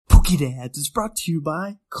PokéDads is brought to you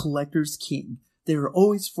by Collector's King. They are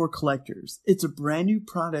always for collectors. It's a brand new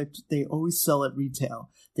product they always sell at retail.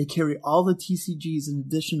 They carry all the TCGs in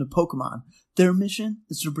addition to Pokemon. Their mission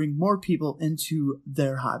is to bring more people into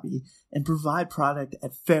their hobby and provide product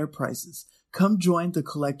at fair prices. Come join the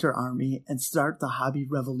collector army and start the hobby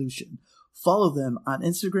revolution. Follow them on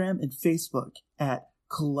Instagram and Facebook at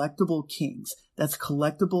Collectible Kings. That's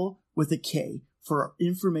collectible with a K for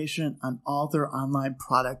information on all their online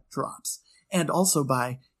product drops. And also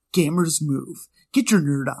by Gamers Move. Get your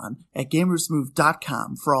nerd on at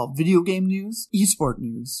gamersmove.com for all video game news, esport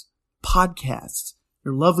news, podcasts,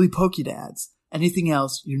 your lovely PokéDads, anything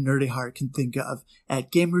else your nerdy heart can think of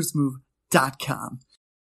at gamersmove.com.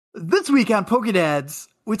 This week on PokéDads,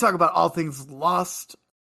 we talk about all things lost.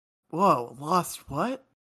 Whoa, lost what?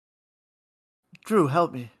 Drew,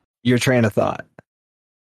 help me. Your train of thought.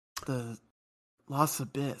 The Lost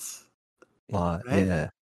Abyss. Right?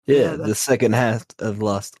 Yeah, the second half of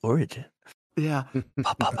Lost Origin. Yeah.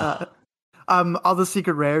 All the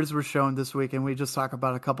secret rares were shown this week, and we just talk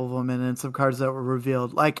about a couple of them and then some cards that were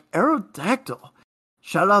revealed. Like Aerodactyl.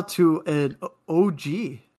 Shout out to an OG.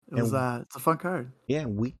 It's a fun card. Yeah,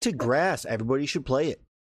 weak to grass. Everybody should play it.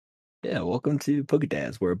 Yeah, welcome to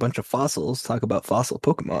PokéDads, where a bunch of fossils talk about fossil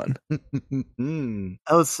Pokemon. That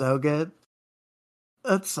was so good.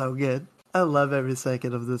 That's so good. I love every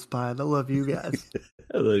second of this pod. I love you guys.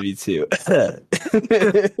 I love you too.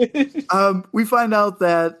 We find out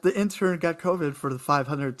that the intern got COVID for the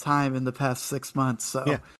 500th time in the past 6 months. So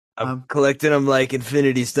yeah. I'm collecting them like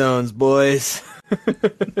Infinity Stones, boys. I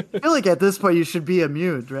feel like at this point you should be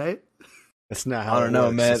immune, right? That's not how I don't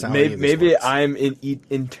know, man. Maybe I'm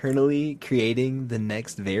internally creating the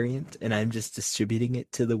next variant, and I'm just distributing it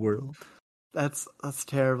to the world. That's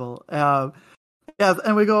terrible. Yeah,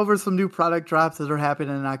 and we go over some new product drops that are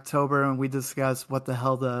happening in October, and we discuss what the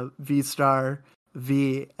hell the V-Star,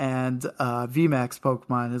 V, and VMAX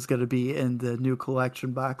Pokemon is going to be in the new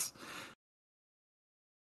collection box.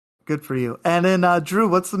 Good for you. And then, Drew,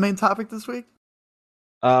 what's the main topic this week?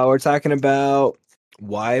 We're talking about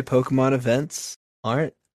why Pokemon events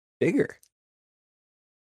aren't bigger.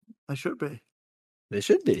 They should be. They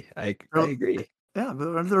should be. I agree. Yeah,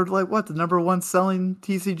 but they're like, what, the number one selling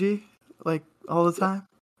TCG? Like, all the time?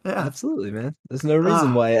 Yeah. Absolutely, man. There's no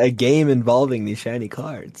reason why a game involving these shiny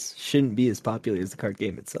cards shouldn't be as popular as the card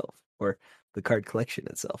game itself or the card collection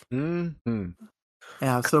itself. Mm-hmm.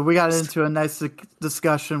 Yeah, so we got into a nice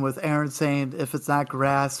discussion with Aaron saying, if it's not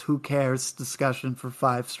grass, who cares? Discussion for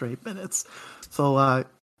 5 straight minutes. So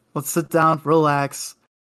let's sit down, relax,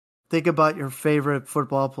 think about your favorite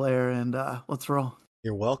football player, and let's roll.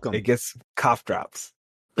 You're welcome. It gets cough drops.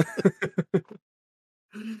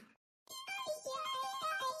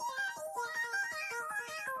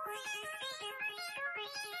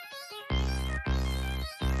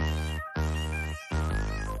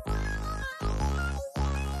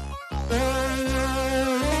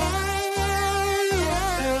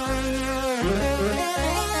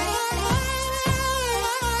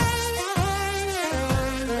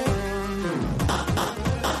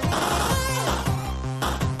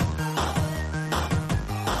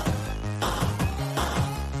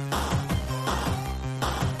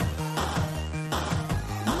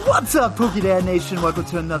 What's up, PokéDad Nation? Welcome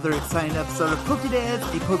to another exciting episode of PokéDads,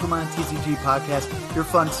 a Pokemon TCG podcast, your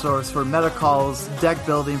fun source for meta calls, deck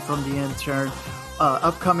building from the intern,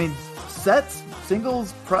 upcoming sets,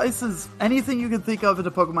 singles, prices, anything you can think of in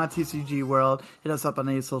the Pokemon TCG world. Hit us up on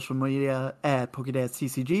any social media at PokéDads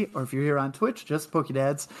TCG, or if you're here on Twitch, just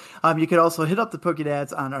PokéDads. You can also hit up the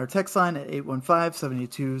PokéDads on our text line at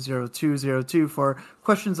 815-782-0202 for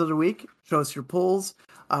questions of the week. Show us your polls,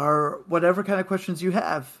 or whatever kind of questions you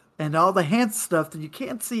have, and all the hand stuff that you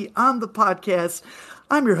can't see on the podcast.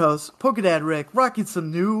 I'm your host, PokéDad Rick, rocking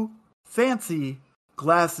some new fancy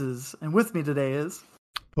glasses, and with me today is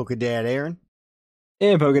PokéDad Aaron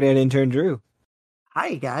and PokéDad intern Drew.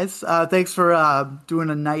 Hi guys, thanks for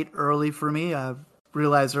doing a night early for me. I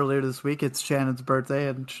realized earlier this week it's Shannon's birthday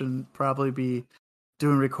and shouldn't probably be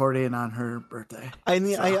doing recording on her birthday. I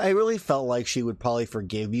mean, so. I really felt like she would probably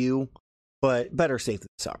forgive you, but better safe than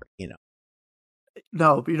sorry, you know.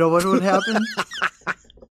 No, you know what would happen?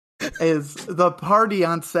 Is the party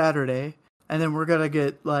on Saturday, and then we're gonna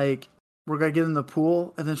get in the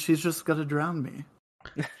pool, and then she's just gonna drown me.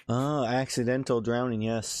 Oh, accidental drowning,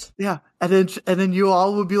 yes. Yeah, and then you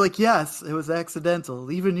all would be like, yes, it was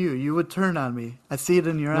accidental. Even you would turn on me. I see it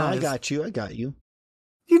in your eyes. I got you.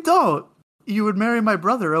 You don't. You would marry my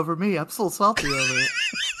brother over me. I'm so salty over it.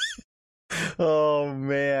 Oh,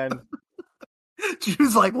 man.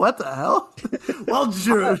 Drew's like, what the hell? Well,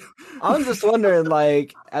 Drew. I'm just wondering,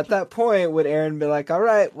 like, at that point, would Aaron be like, all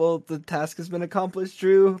right, well, the task has been accomplished,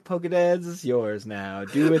 Drew. Pokédex is yours now.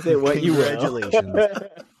 Do with it what you will. Congratulations.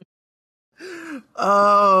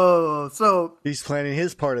 Oh, so He's planning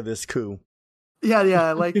his part of this coup. yeah,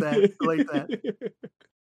 I like that. I like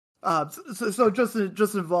that. So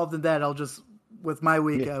just involved in that, I'll just with my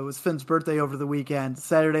week. It was Finn's birthday over the weekend.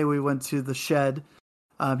 Saturday we went to the shed.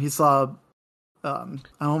 He saw. I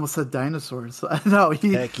almost said dinosaurs. No,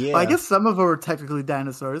 Heck yeah. I guess some of them were technically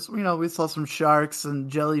dinosaurs. You know, we saw some sharks and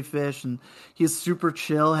jellyfish, and he's super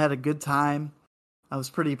chill. Had a good time. I was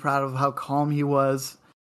pretty proud of how calm he was.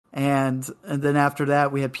 And then after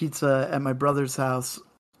that, we had pizza at my brother's house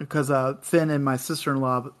because Finn and my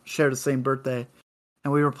sister-in-law share the same birthday,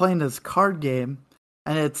 and we were playing this card game,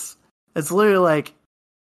 and it's literally like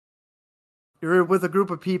you're with a group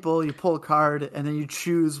of people, you pull a card, and then you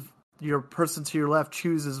choose. Your person to your left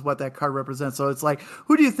chooses what that card represents. So it's like,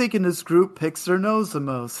 who do you think in this group picks their nose the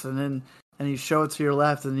most? And you show it to your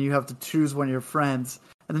left, and then you have to choose one of your friends,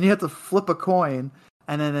 and then you have to flip a coin,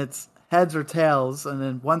 and then it's heads or tails, and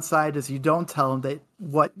then one side is you don't tell them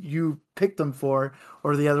what you picked them for,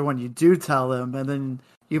 or the other one you do tell them, and then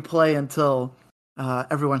you play until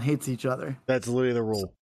everyone hates each other. That's literally the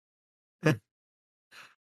rule.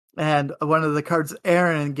 And one of the cards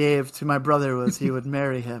Aaron gave to my brother was he would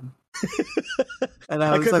marry him. And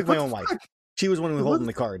I was could like, pick my own wife. She was one who was holding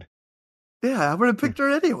the card. Yeah, I would have picked her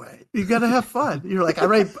anyway. You got to have fun. You're like, I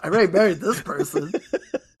already married this person.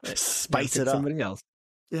 Spice it up. Somebody else.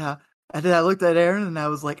 Yeah. And then I looked at Aaron and I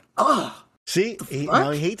was like, oh. See,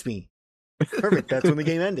 now he hates me. Perfect. That's when the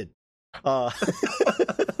game ended.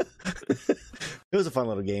 It was a fun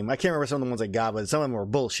little game. I can't remember some of the ones I got, but some of them were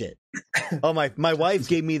bullshit. Oh, my wife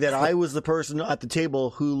gave me that I was the person at the table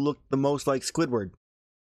who looked the most like Squidward.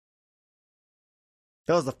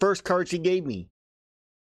 That was the first card she gave me.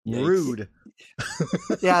 Yikes. Rude.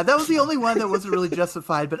 Yeah, that was the only one that wasn't really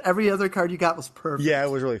justified, but every other card you got was perfect. Yeah, it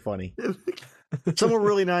was really funny. Some were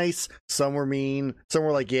really nice, some were mean, some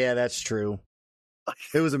were like, yeah, that's true.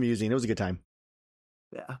 It was amusing. It was a good time.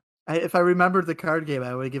 Yeah. If I remembered the card game,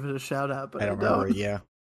 I would give it a shout out, but I don't remember it. Yeah.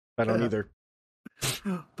 I don't either.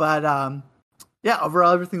 But yeah,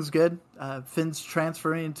 overall everything's good. Finn's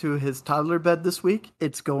transferring into his toddler bed this week.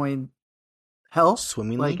 It's going hell.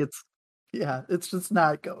 Swimmingly? Like it's just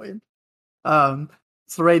not going. So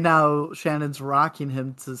right now Shannon's rocking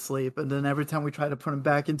him to sleep, and then every time we try to put him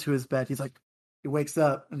back into his bed, he wakes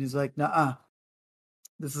up and he's like, "Nuh-uh.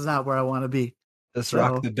 This is not where I want to be." Just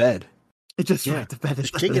rock the bed. It just rock the bed.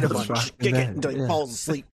 Just kick it a bunch. Kick it until he falls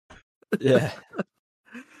asleep. Yeah.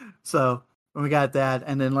 So we got that,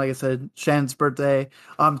 and then like I said, Shannon's birthday.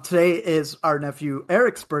 Today is our nephew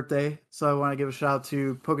Eric's birthday, so I want to give a shout out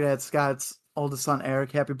to Pokédex Scott's oldest son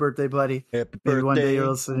Eric. Happy birthday, buddy! Happy Maybe birthday. one day you're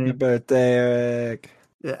listening. Happy birthday, Eric.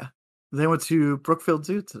 Yeah. They went to Brookfield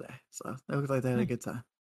Zoo today, so they looked like they had a good time.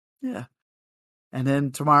 Yeah. And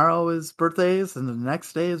then tomorrow is birthdays, and the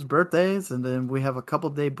next day is birthdays, and then we have a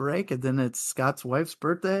couple-day break, and then it's Scott's wife's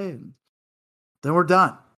birthday, and then we're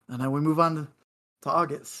done. And then we move on to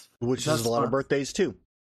August. Which is a lot of birthdays, too.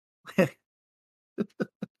 But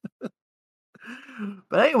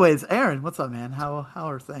anyways, Aaron, what's up, man? How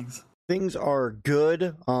are things? Things are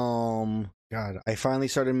good. God, I finally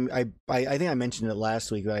started. I think I mentioned it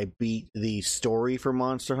last week that I beat the story for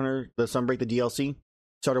Monster Hunter, the Sunbreak, the DLC.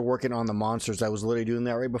 Started working on the monsters. I was literally doing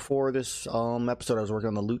that right before this episode. I was working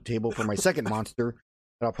on the loot table for my second monster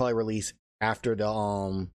that I'll probably release after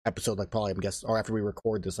the episode, like probably, I'm guessing, or after we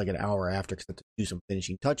record this, like an hour after, because I have to do some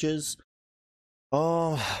finishing touches.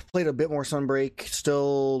 Played a bit more Sunbreak.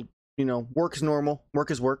 Still, work is normal.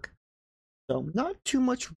 Work is work. So not too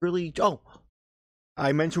much really. Oh,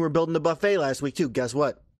 I mentioned we're building the buffet last week too. Guess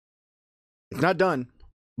what? It's not done,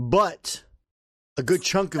 but a good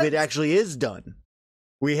chunk of it actually is done.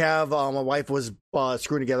 We have, my wife was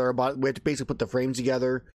screwing together we had to basically put the frames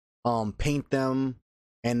together, paint them,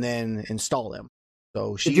 and then install them.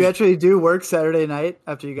 So did you actually do work Saturday night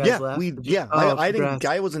after you guys left? I think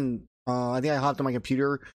I wasn't. I think I hopped on my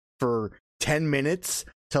computer for 10 minutes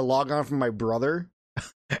to log on from my brother,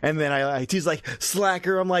 and then he's like,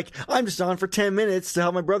 slacker. I'm like, I'm just on for 10 minutes to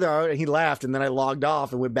help my brother out, and he laughed, and then I logged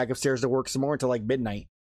off and went back upstairs to work some more until like midnight.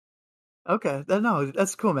 Okay, no,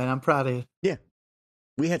 that's cool, man. I'm proud of you. Yeah.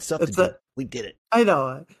 We had stuff to do. We did it. I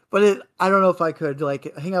know, but I don't know if I could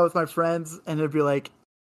hang out with my friends and it'd be like,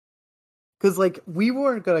 because we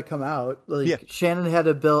weren't gonna come out. Shannon had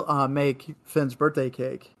to make Finn's birthday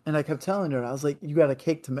cake, and I kept telling her, I was like, "You got a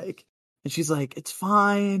cake to make," and she's like, "It's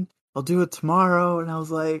fine. I'll do it tomorrow." And I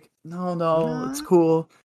was like, "No, it's cool."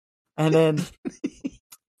 And then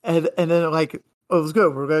and then like, oh, it was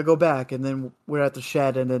good. We're gonna go back, and then we're at the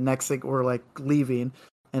shed, and the next thing we're like leaving,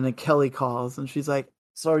 and then Kelly calls, and she's like,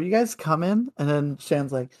 "So are you guys coming?" And then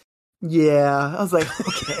Shan's like, "Yeah." I was like,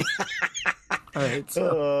 "Okay, all right." So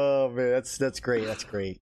Oh man, that's great. That's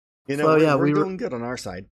great. You know, So, yeah, we're we were- doing good on our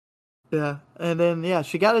side. yeah, and then yeah,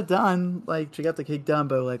 she got it done. Like she got the cake done,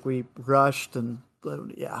 but like we rushed and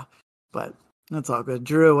yeah, but that's all good.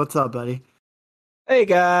 Drew, what's up, buddy? Hey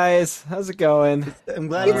guys, how's it going? I'm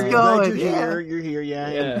glad It's you're going, here. yeah. You're here, yeah.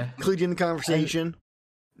 Yeah. Include you in the conversation.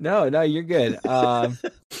 No, you're good.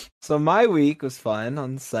 So my week was fun.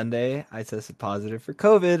 On Sunday, I tested positive for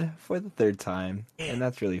COVID for the third time, and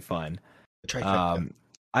that's really fun. Trifecta.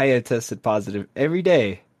 I had tested positive every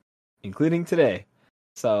day, including today.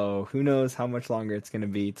 So who knows how much longer it's going to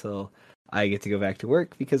be till I get to go back to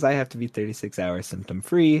work because I have to be 36 hours symptom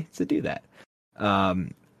free to do that.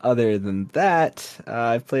 Other than that,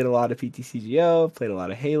 I've played a lot of PTCGO, played a lot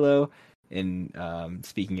of Halo. And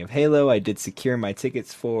speaking of Halo, I did secure my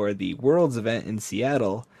tickets for the Worlds event in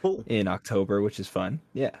Seattle Cool. in October, which is fun.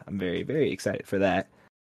 Yeah, I'm very, very excited for that.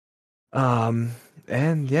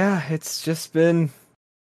 And yeah, it's just been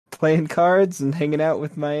playing cards and hanging out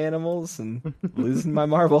with my animals and losing my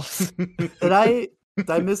marbles. Did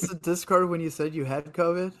I miss the Discord when you said you had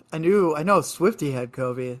COVID? I know Swifty had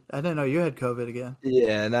COVID. I didn't know you had COVID again.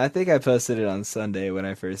 Yeah, and I think I posted it on Sunday when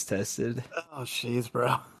I first tested. Oh, jeez,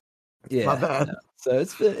 bro. Yeah, My bad. no. So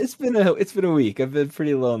it's been a week. I've been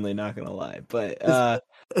pretty lonely, not gonna lie. But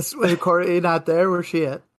Is Corey not there? Where's she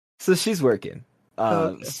at? so she's working.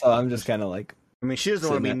 Okay. So I'm just kind of like I mean, she doesn't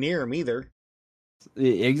want to be Sitting near him either.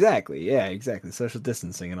 exactly, yeah, exactly. Social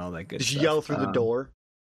distancing and all that good Did she stuff. yell through the door?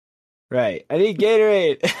 Right. I need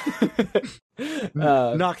Gatorade.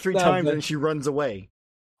 Knock three no, times but- and she runs away.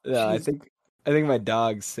 No, I think my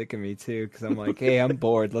dog's sick of me too because I'm like, hey, I'm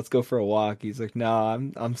bored. Let's go for a walk. He's like, no,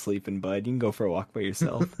 I'm sleeping, bud. You can go for a walk by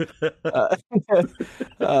yourself.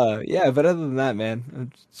 Yeah, but other than that, man, I'm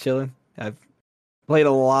just chilling. I've played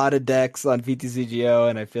a lot of decks on VTCGO,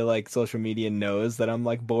 and I feel like social media knows that I'm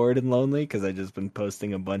like bored and lonely because I just been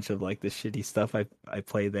posting a bunch of like the shitty stuff I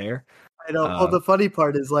play there. I know. Well, the funny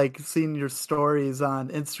part is like seeing your stories on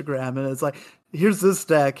Instagram, and it's like, here's this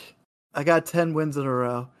deck. I got 10 wins in a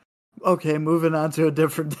row. Okay, moving on to a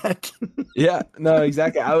different deck. Yeah, no,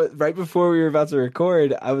 exactly. I was right before we were about to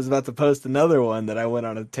record. I was about to post another one that I went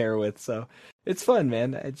on a tear with. So it's fun,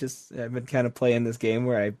 man. I've been kind of playing this game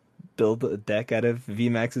where I build a deck out of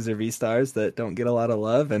VMAXs or V stars that don't get a lot of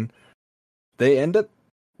love, and they end up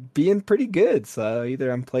being pretty good. So either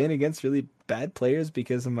I'm playing against really bad players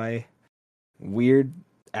because of my weird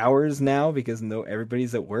hours now because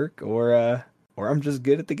everybody's at work, or I'm just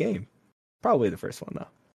good at the game. Probably the first one though.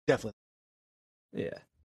 Definitely. Yeah.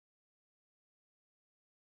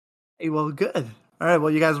 Hey, well, good. All right,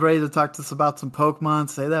 well, you guys ready to talk to us about some Pokemon?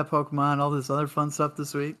 Say that Pokemon, all this other fun stuff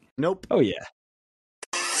this week? Nope. Oh yeah.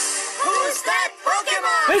 Who's that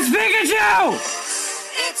Pokemon? It's Pikachu!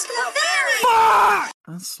 It's Clefairy!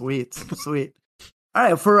 Oh, sweet, sweet. All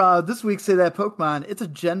right, for this week, Say That Pokemon, it's a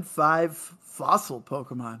Gen 5 fossil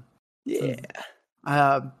Pokemon. Yeah.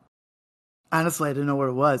 Honestly, I didn't know what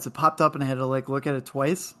it was. It popped up and I had to like look at it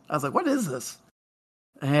twice. I was like, what is this?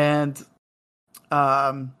 And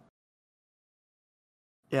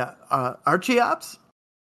Archeops?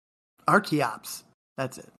 Archeops.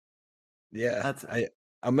 That's it. Yeah. That's it.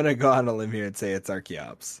 I'm gonna go on a limb here and say it's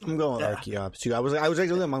Archeops. I'm going with Archeops too. I was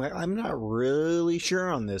actually I'm like, I'm not really sure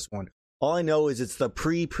on this one. All I know is it's the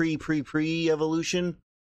pre evolution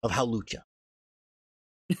of Hawlucha.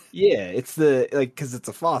 Yeah, it's the because it's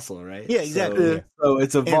a fossil, right? Yeah, exactly. So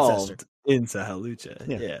it's evolved Ancestor. into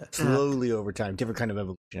Hawlucha. Yeah. Slowly over time, different kind of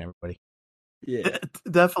evolution. Everybody. Yeah.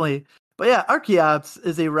 Definitely. But yeah, Archeops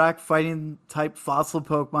is a rock fighting type fossil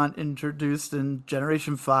Pokemon introduced in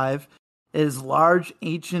Generation 5. It is large,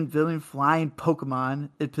 ancient, villain flying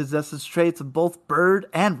Pokemon. It possesses traits of both bird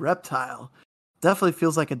and reptile. Definitely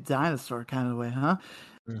feels like a dinosaur kind of way, huh?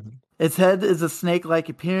 Mm-hmm. Its head is a snake-like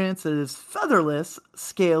appearance. It is featherless,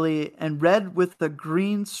 scaly, and red with a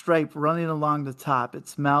green stripe running along the top.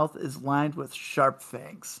 Its mouth is lined with sharp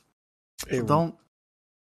fangs. So don't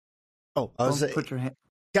put your hand.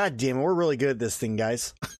 God damn it, we're really good at this thing,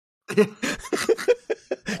 guys.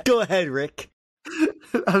 Go ahead, Rick.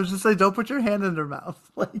 I was just saying, don't put your hand in their mouth.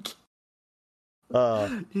 Like,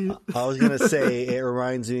 I was gonna say it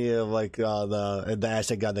reminds me of like the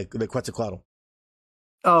Aztec god, the Quetzalcoatl.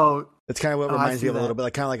 oh, That's kind of what it I reminds see me of a that. little bit,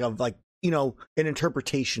 like kind of like an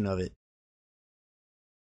interpretation of it.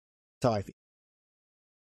 That's how I feel.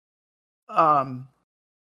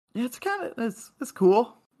 yeah, it's kind of it's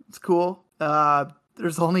cool. It's cool.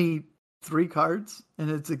 there's only 3 cards in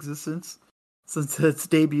its existence since it's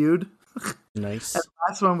debuted. Nice. And the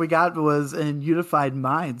last one we got was in Unified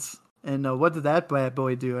Minds. And what did that bad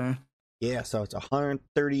boy do, Aaron? Yeah, so it's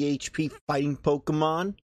 130 HP fighting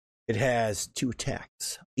Pokemon. It has 2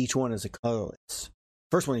 attacks. Each one is a colorless.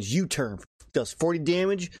 First one is U-Turn. Does 40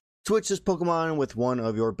 damage. Switch this Pokemon with one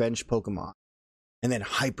of your bench Pokemon. And then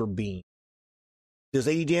Hyper Beam. Does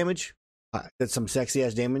 80 damage. That's some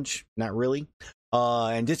sexy-ass damage. Not really.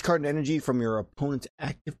 And discard an energy from your opponent's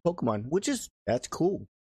active Pokemon, that's cool.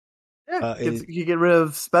 Yeah, you get rid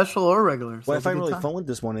of special or regular. So what I find really fun with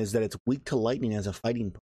this one is that it's weak to lightning as a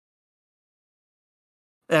fighting Pokemon.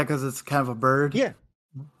 Yeah, because it's kind of a bird. Yeah.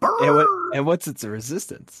 Bird! And what's its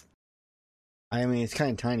resistance? I mean, it's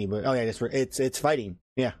kind of tiny, but it's fighting.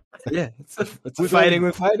 Yeah. Yeah, it's fighting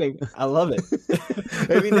with fighting. I love it.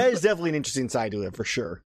 I mean, that is definitely an interesting side to it for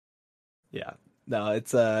sure. Yeah. No,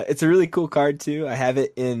 it's a really cool card too. I have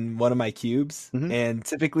it in one of my cubes, and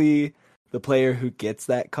typically the player who gets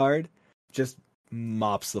that card just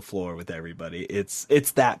mops the floor with everybody. It's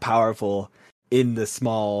that powerful in the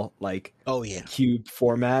small cube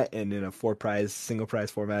format, and in a single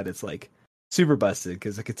prize format, it's like super busted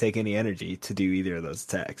because it could take any energy to do either of those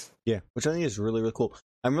attacks. Yeah, which I think is really, really cool.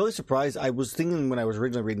 I'm really surprised. I was thinking when I was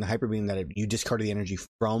originally reading the Hyper Beam that you discarded the energy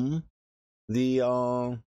from the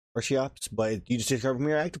Archeops, but you just discard from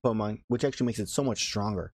your active Pokemon, which actually makes it so much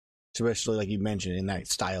stronger, especially like you mentioned in that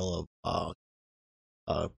style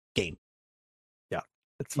of game. Yeah,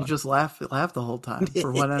 it's you fun. just laugh the whole time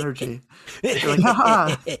for one energy. You're like,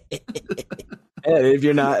 ha. And if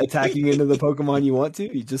you're not attacking into the Pokemon you want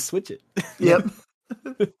to, you just switch it. Yep.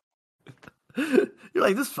 You're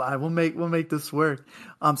like, this is fine. We'll make this work.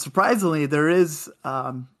 Surprisingly, there is,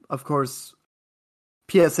 of course,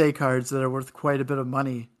 PSA cards that are worth quite a bit of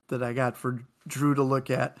money that I got for Drew to look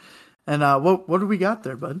at. And what do we got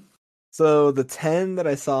there, bud? So the 10 that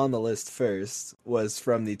I saw on the list first was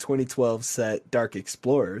from the 2012 set Dark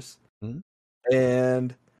Explorers.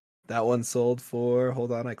 And that one sold for,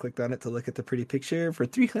 hold on, I clicked on it to look at the pretty picture, for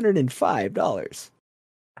 $305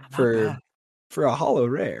 for a holo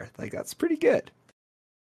rare. Like, that's pretty good.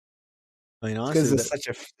 I mean, Because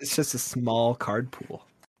honestly, it's just a small card pool.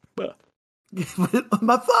 But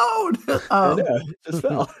My phone. I know, it just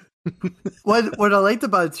fell. What I liked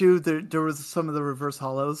about it too, there was some of the reverse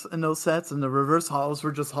hollows in those sets, and the reverse hollows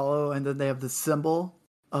were just hollow, and then they have the symbol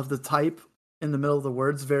of the type in the middle of the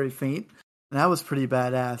words, very faint, and that was pretty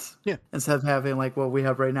badass. Yeah. Instead of having like what we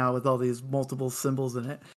have right now with all these multiple symbols in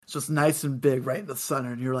it, it's just nice and big right in the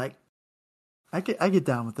center, and you're like, I get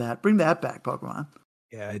down with that. Bring that back, Pokemon.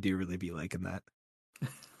 Yeah, I do really be liking that.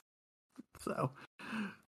 So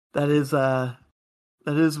that is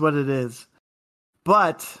what it is.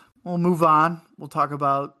 But we'll move on. We'll talk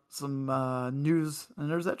about some news, and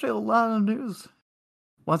there's actually a lot of news.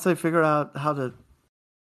 Once I figure out how to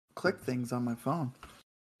click things on my phone,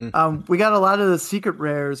 we got a lot of the secret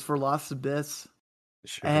rares for Lost Abyss,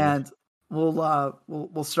 and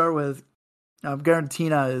we'll start with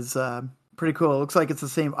Garantina is pretty cool. It looks like it's the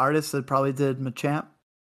same artist that probably did Machamp,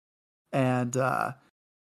 and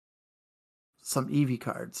some Eevee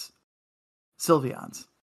cards, Sylveons,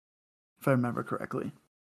 if I remember correctly.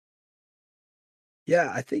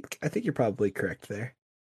 Yeah, I think you're probably correct there.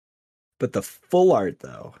 But the full art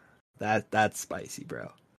though, that's spicy,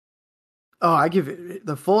 bro. Oh, I give it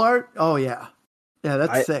the full art. Oh yeah,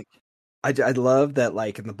 that's sick. I love that,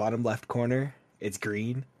 like, in the bottom left corner it's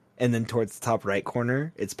green, and then towards the top right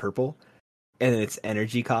corner it's purple, and its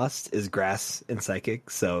energy cost is grass and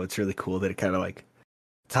psychic. So it's really cool that it kind of like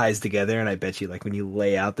ties together. And I bet you, like, when you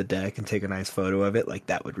lay out the deck and take a nice photo of it, like,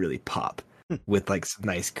 that would really pop with like some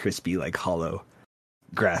nice crispy, like, hollow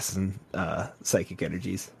grass and psychic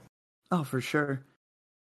energies. Oh, for sure.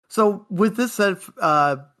 So with this set,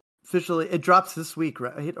 officially, it drops this week,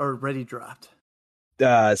 right? Or already dropped?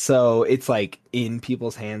 So it's like in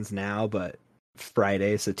people's hands now, but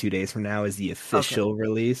Friday, so 2 days from now, is the official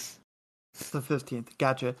release. It's the 15th.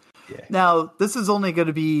 Gotcha. Yeah. Now, this is only going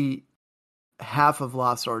to be half of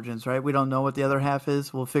Lost Origins, right? We don't know what the other half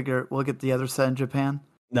is. We'll get the other set in Japan.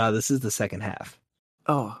 No, this is the second half.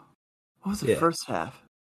 Oh, what was the first half?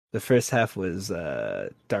 The first half was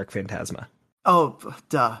Dark Phantasma. Oh,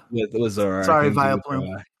 duh. With Zoroark. Sorry,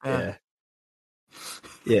 Vileplume.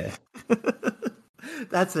 Yeah.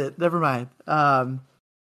 That's it. Never mind. Yeah,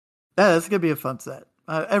 that's gonna be a fun set.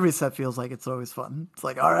 Every set feels like it's always fun. It's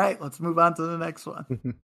like, all right, let's move on to the next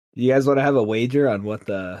one. You guys want to have a wager on what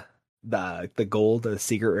the gold, the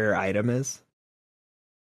secret rare item is?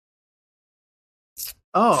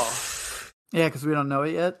 Oh, yeah, because we don't know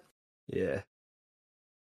it yet. Yeah.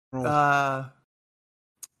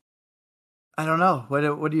 I don't know. What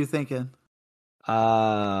are you thinking?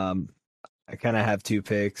 I kind of have two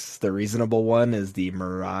picks. The reasonable one is the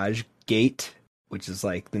Mirage Gate, which is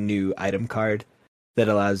like the new item card that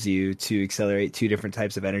allows you to accelerate two different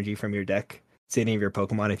types of energy from your deck to any of your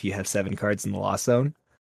Pokemon if you have 7 cards in the Lost Zone.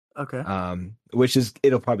 Okay. Which is,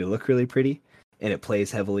 it'll probably look really pretty, and it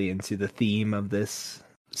plays heavily into the theme of this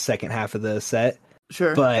second half of the set.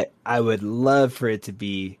 Sure. But I would love for it to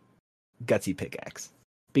be Gutsy Pickaxe,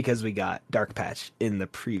 because we got Dark Patch in the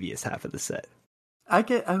previous half of the set.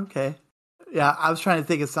 Okay. Yeah, I was trying to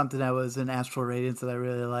think of something that was in Astral Radiance that I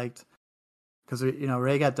really liked. Because,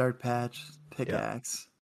 Ray got Dark Patch, Pickaxe.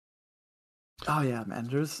 Yeah. Oh, yeah, man.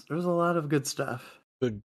 There's a lot of good stuff.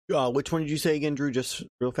 Good. Which one did you say again, Drew? Just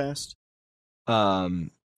real fast.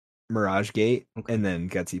 Mirage Gate, and then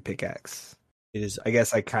Gutsy Pickaxe. It is. I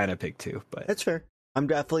guess I kind of picked 2, but That's fair. I'm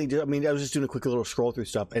definitely. I mean, I was just doing a quick little scroll through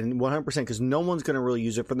stuff, and 100% because no one's going to really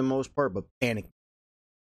use it for the most part. But Panic.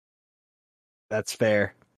 that's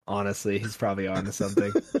fair. Honestly, he's probably onto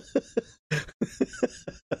something.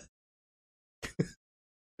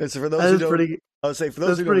 And so for those who don't, pretty, I'll say for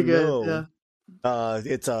those who pretty don't good. know, Yeah.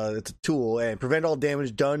 it's a tool and prevent all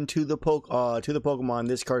damage done to the Pokemon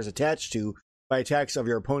this card is attached to by attacks of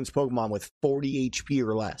your opponent's Pokemon with 40 HP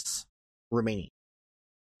or less remaining.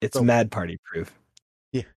 It's Mad Party proof.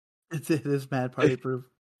 Yeah, It is Mad Party proof.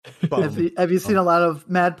 Bum. Have you seen a lot of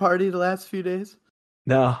Mad Party the last few days?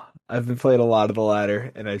 No, I've been playing a lot of the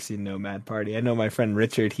ladder, and I've seen no Mad Party. I know my friend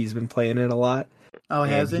Richard, he's been playing it a lot. Oh,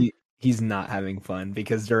 has he? He's not having fun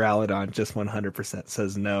because Duraludon just 100%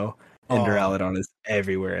 says no, and Duraludon is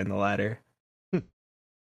everywhere in the ladder.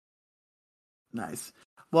 Nice.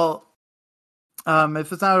 Well,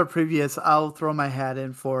 if it's not a previous, I'll throw my hat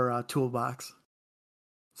in for Toolbox.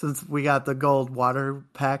 Since we got the gold water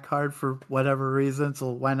pack card for whatever reason, so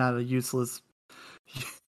why not a useless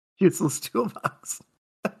toolbox?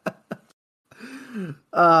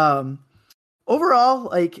 Overall,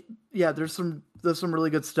 there's some really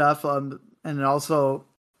good stuff. And also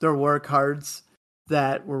there were cards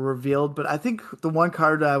that were revealed, but I think the one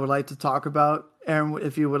card that I would like to talk about, Aaron,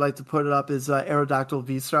 if you would like to put it up, is Aerodactyl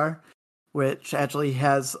V-Star, which actually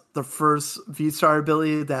has the first V-Star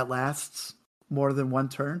ability that lasts more than one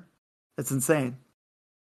turn. It's insane.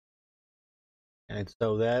 And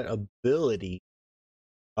so that ability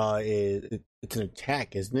it's an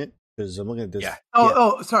attack, isn't it? Because I'm looking at this. Yeah.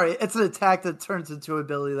 Sorry. It's an attack that turns into an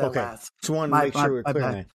ability that lasts. Just wanted to make sure we're clear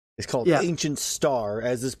on that. It's called Ancient Star.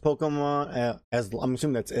 As this Pokemon, as I'm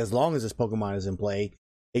assuming that's as long as this Pokemon is in play,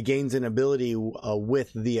 it gains an ability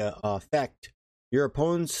with the effect. Your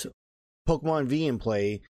opponent's Pokemon V in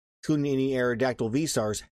play, including any Aerodactyl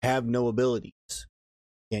V-Stars, have no abilities.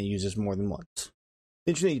 Can't use this more than once.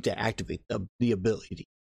 Then you need to activate the ability.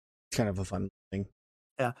 It's kind of a fun thing.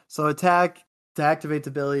 Yeah. So attack to activate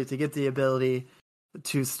the ability, to get the ability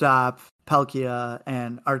to stop Palkia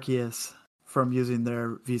and Arceus from using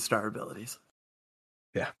their V-Star abilities.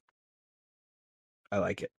 Yeah. I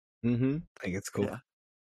like it. Mm-hmm. I think it's cool. Yeah.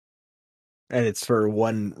 And it's for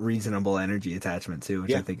one reasonable energy attachment too,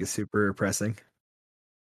 which I think is super pressing.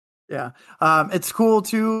 Yeah. It's cool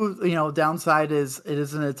too. Downside is it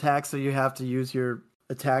is an attack, so you have to use your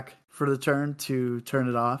attack for the turn to turn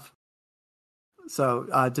it off.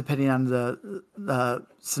 So depending on the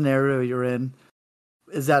scenario you're in,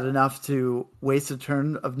 is that enough to waste a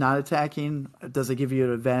turn of not attacking? Does it give you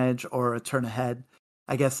an advantage or a turn ahead?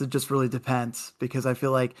 I guess it just really depends, because I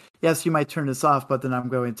feel like, yes, you might turn this off, but then I'm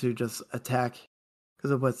going to just attack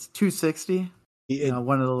because of what's 260.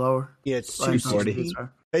 One of the lower. Yeah, it's 240.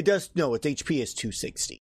 It does. No, its HP is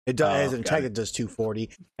 260. It does as an attack. It does 240.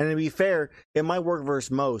 And to be fair, it might work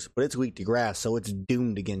versus most, but it's weak to grass, so it's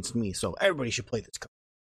doomed against me. So everybody should play this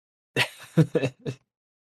card.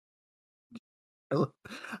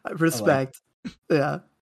 Respect. Yeah.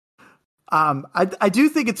 I do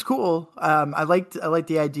think it's cool. I like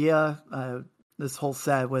the idea. This whole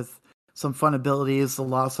set with some fun abilities, the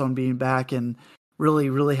Lost Zone being back, and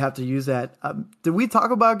really have to use that. Did we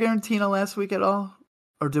talk about Garantina last week at all?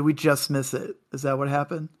 Or did we just miss it? Is that what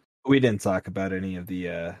happened? We didn't talk about any of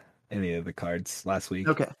the cards last week.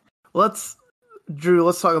 Okay, let's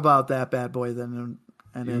talk about that bad boy then,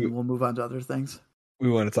 and then we'll move on to other things.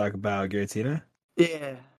 We want to talk about Giratina?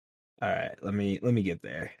 Yeah. All right, let me get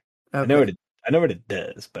there. Okay. I know what it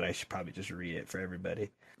does, but I should probably just read it for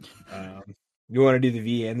everybody. You want to do the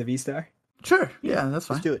V and the V-Star? Sure. Yeah, that's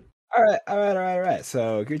fine. Let's do it. All right.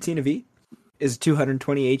 So Giratina V is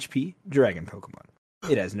 220 HP Dragon Pokemon.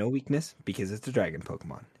 It has no weakness because it's a Dragon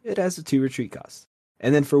Pokemon. It has a 2 retreat cost.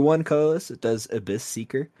 And then for 1 colorless, it does Abyss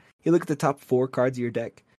Seeker. You look at the top 4 cards of your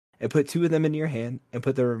deck, and put 2 of them into your hand and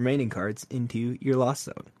put the remaining cards into your Lost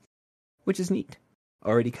Zone, which is neat.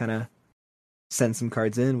 Already kind of send some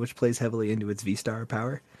cards in, which plays heavily into its V-Star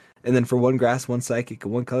power. And then for 1 grass, 1 psychic,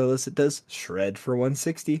 and 1 colorless, it does Shred for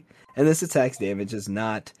 160. And this attack's damage is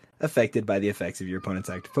not affected by the effects of your opponent's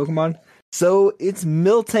active Pokemon. So it's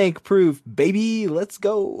Miltank proof, baby. Let's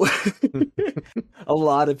go. A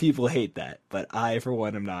lot of people hate that, but I, for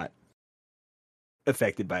one, am not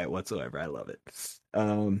affected by it whatsoever. I love it.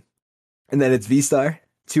 And then it's V-Star,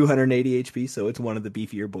 280 HP, so it's one of the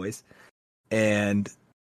beefier boys. And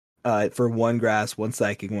for 1 grass, 1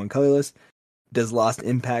 psychic, 1 colorless, does Lost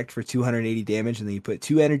Impact for 280 damage, and then you put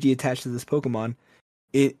 2 energy attached to this Pokemon,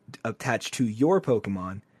 it attached to your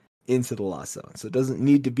Pokemon into the Lost Zone. So it doesn't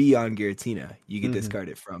need to be on Giratina. You can discard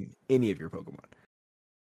it from any of your Pokemon.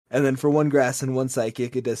 And then for 1 grass and 1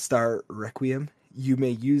 psychic, it does Star Requiem. You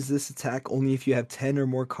may use this attack only if you have 10 or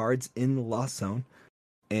more cards in the Lost Zone,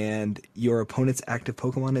 and your opponent's active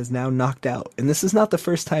Pokemon is now knocked out. And this is not the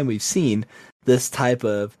first time we've seen this type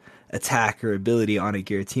of attack or ability on a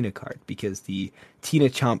Giratina card, because the Tina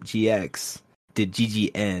Chomp GX did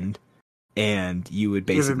GG End, and you would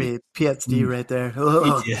basically giving me PTSD right there.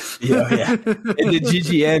 yeah. And the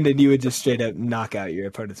GG End, and you would just straight up knock out your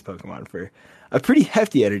opponent's Pokemon for a pretty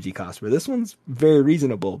hefty energy cost. Where this one's very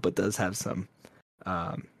reasonable, but does have some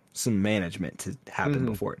management to happen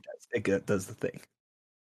before it does. It does the thing.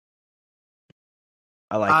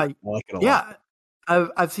 I like it. I like it a lot. Yeah,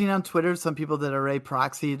 I've seen on Twitter some people that are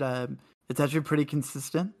proxied. It's actually pretty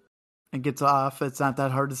consistent and gets off. It's not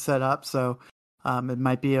that hard to set up, so it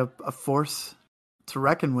might be a force to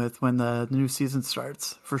reckon with when the new season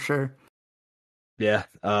starts, for sure. Yeah.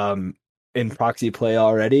 In proxy play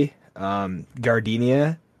already,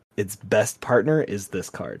 Gardenia, its best partner is this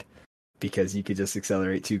card, because you could just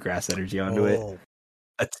accelerate 2 grass energy onto it,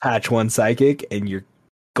 attach 1 psychic, and you're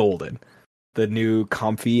golden. The new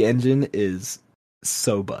Comfy engine is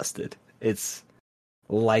so busted. It's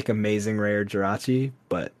like Amazing Rare Jirachi,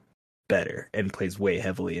 but better, and plays way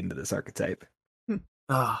heavily into this archetype.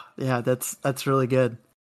 Oh, yeah, that's really good.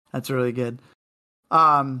 That's really good.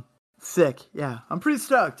 Sick. Yeah, I'm pretty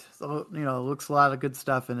stoked. So, looks a lot of good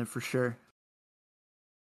stuff in it for sure.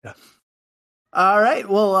 Yeah. All right.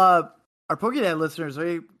 Well, our Pokédex listeners,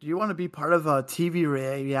 do you want to be part of a TV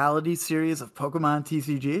reality series of Pokemon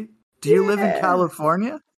TCG? Do you live in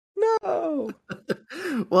California? No.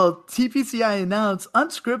 Well, TPCI announced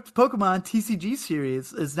Unscripted Pokemon TCG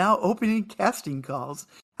series is now opening casting calls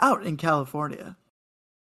out in California.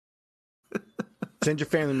 Send your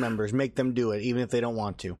family members, make them do it, even if they don't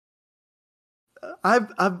want to.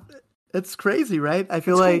 It's crazy, right? I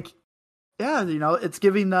feel like, cool. Yeah, it's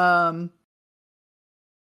giving.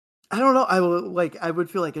 I don't know. I would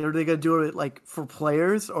feel like, are they going to do it like for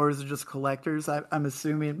players, or is it just collectors? I'm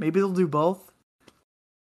assuming maybe they'll do both.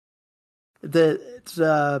 It's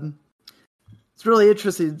really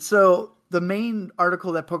interesting. So the main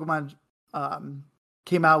article that Pokemon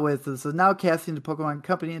came out with is now casting the Pokemon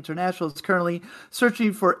Company International is currently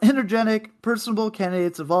searching for energetic, personable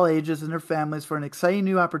candidates of all ages and their families for an exciting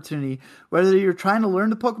new opportunity. Whether you're trying to learn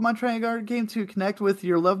the Pokemon trading card game to connect with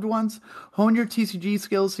your loved ones, hone your TCG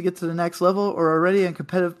skills to get to the next level, or already a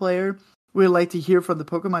competitive player, we would like to hear from the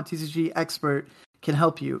Pokemon TCG expert can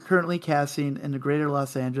help you. Currently casting in the greater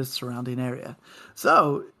Los Angeles surrounding area.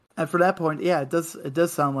 So, and for that point, yeah, it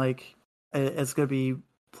does sound like it's going to be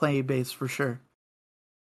play based for sure.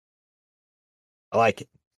 I like it.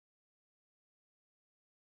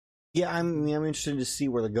 Yeah, I'm interested to see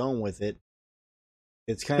where they're going with it.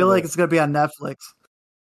 It's kind I feel like it's going to be on Netflix.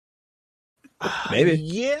 Maybe.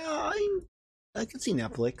 Yeah, I can see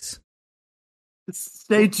Netflix.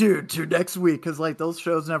 Stay tuned to next week, because like those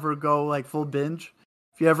shows never go like full binge.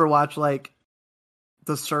 If you ever watch like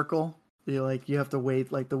The Circle, you have to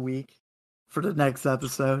wait like the week for the next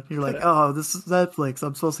episode. You're like, oh, this is Netflix.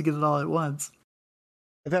 I'm supposed to get it all at once.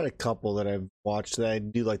 I've had a couple that I've watched that I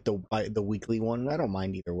do like the weekly one. I don't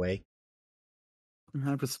mind either way.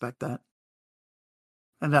 I respect that,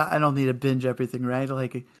 and I don't need to binge everything, right?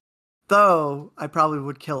 Like, though I probably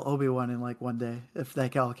would kill Obi-Wan in like one day if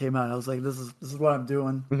that all came out. I was like, this is what I'm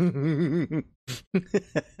doing.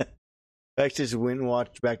 I just went and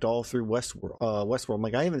watched back to all through Westworld. I'm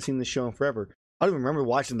like, I haven't seen this show in forever. I don't even remember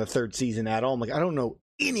watching the 3rd season at all. I'm like, I don't know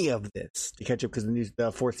any of this to catch up because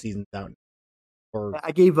the 4th season's out.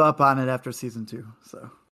 I gave up on it after season 2.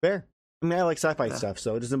 So fair. I mean, I like sci-fi stuff,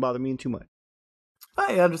 so it doesn't bother me too much.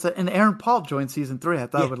 I understand. And Aaron Paul joined season 3. I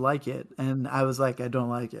thought I would like it, and I was like, I don't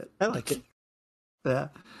like it. I like it. Yeah.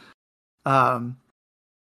 I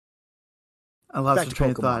lost the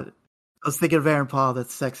train of thought. I was thinking of Aaron Paul,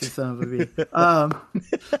 that sexy son of a bee.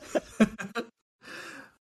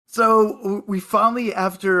 So we finally,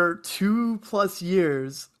 after 2+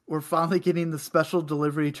 years, we're finally getting the special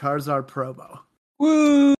delivery Charizard promo.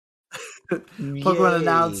 Woo! Pokemon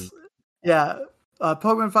announced,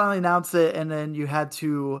 Pokemon finally announced it, and then you had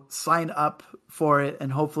to sign up for it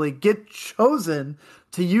and hopefully get chosen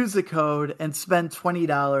to use the code and spend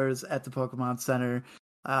 $20 at the Pokemon Center.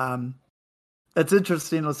 It's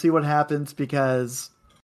interesting. We'll see what happens because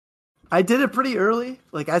I did it pretty early.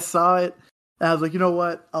 Like, I saw it, and I was like, you know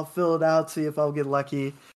what? I'll fill it out, see if I'll get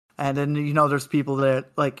lucky. And then, there's people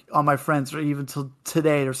that, like, all my friends, or even till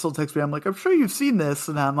today, they're still texting me. I'm like, I'm sure you've seen this.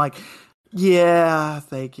 And I'm like, yeah,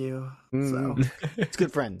 thank you. So It's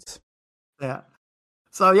good friends. yeah.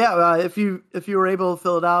 So yeah, if you were able to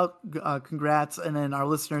fill it out, congrats. And then our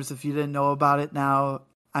listeners, if you didn't know about it now,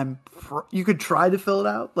 you could try to fill it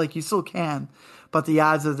out, like you still can, but the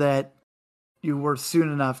odds of that you were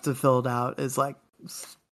soon enough to fill it out is like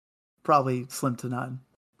probably slim to none.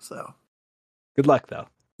 So good luck though.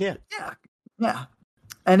 Yeah.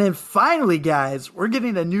 And then finally, guys, we're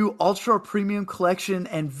getting a new Ultra Premium Collection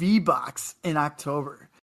and V-Box in October.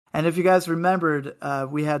 And if you guys remembered,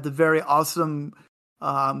 we had the very awesome,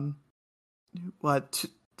 the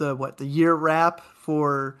year wrap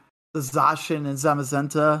for the Zacian and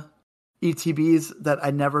Zamazenta ETBs that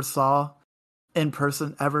I never saw in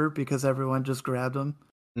person ever because everyone just grabbed them.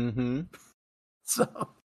 Mm-hmm. So,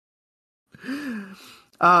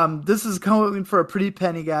 this is coming for a pretty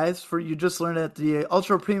penny, guys. For you just learned that the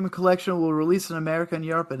Ultra Premium Collection will release in America and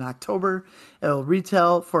Europe in October. It'll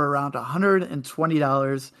retail for around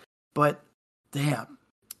 $120, but damn,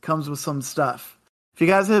 comes with some stuff. If you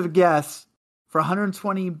guys have a guess, for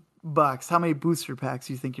 $120, how many booster packs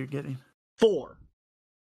do you think you're getting? 4.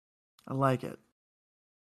 I like it.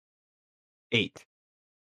 8.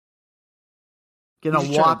 Get a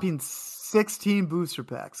whopping 16 booster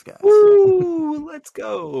packs, guys. Woo! Let's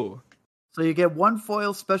go. So you get 1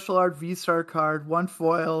 foil special art V-Star card, 1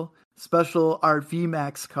 foil special art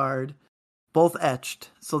V-Max card, both etched.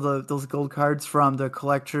 So those gold cards from the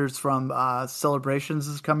collectors from Celebrations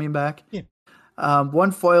is coming back. Yeah.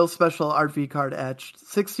 1 foil special art V card etched,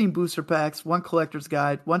 16 booster packs, 1 collector's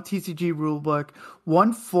guide, 1 TCG rulebook,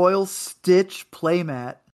 1 foil Stitch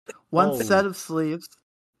playmat, 1 set of sleeves.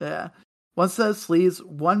 Yeah. 1 set of sleeves,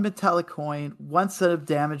 1 metallic coin, 1 set of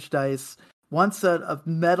damage dice, 1 set of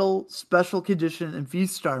metal special condition and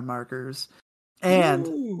V-Star markers,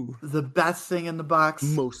 and the best thing in the box,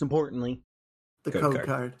 most importantly, the code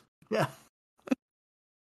card. Yeah.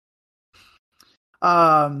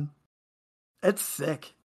 It's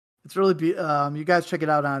sick. It's really you guys check it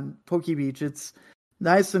out on PokeBeach. It's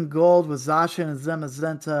nice and gold with Zacian and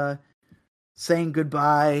Zamazenta saying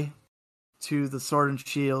goodbye to the Sword and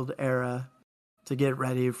Shield era to get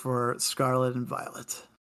ready for Scarlet and Violet.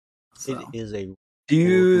 So. It is a...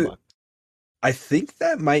 I think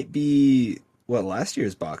that might be what last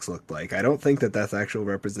year's box looked like. I don't think that that's actual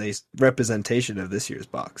representation of this year's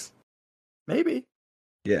box. Maybe.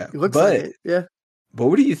 Yeah. It looks like it. Yeah. But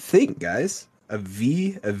what do you think, guys? A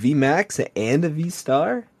V Max, and a V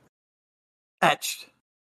Star? Etched.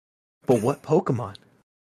 But what Pokemon?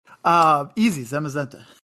 Easy, Zamazenta.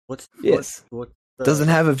 Doesn't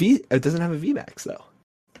have a V. It doesn't have a V Max though.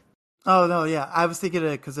 Oh no, yeah. I was thinking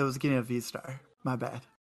it because I was getting a V Star. My bad.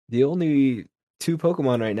 The only 2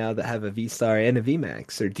 Pokemon right now that have a V Star and a V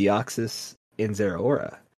Max are Deoxys and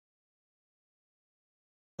Zeraora.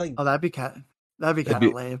 That'd be kind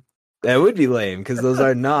of lame. That would be lame because those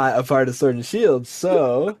are not a part of Sword and Shield.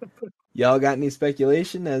 So, y'all got any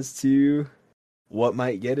speculation as to what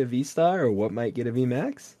might get a V Star or what might get a V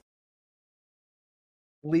Max?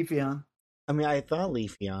 Leafeon. I mean, I thought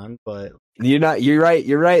Leafeon, but You're right.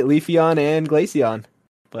 Leafeon and Glaceon.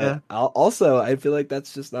 But I feel like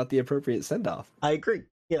that's just not the appropriate send off. I agree.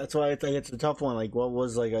 Yeah, that's why I think it's a tough one. Like, what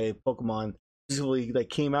was like a Pokemon specifically that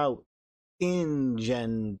came out in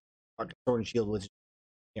Gen Sword and Shield, which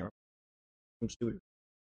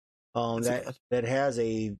that has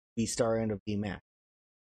a V Star and a V Max.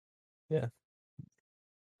 Yeah.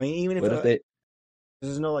 I mean, even if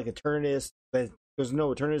there's no like Eternatus, there's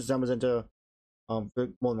no Eternatus Zamazenta,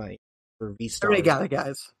 for V Star. I already got it,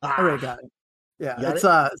 guys. I already got it. Yeah,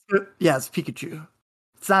 it's Pikachu.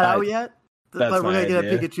 It's not out yet, but we're gonna get a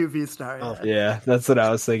Pikachu V Star. Yeah, that's what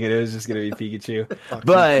I was thinking. It was just gonna be Pikachu.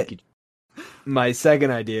 But my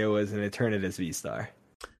second idea was an Eternatus V Star,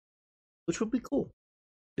 which would be cool.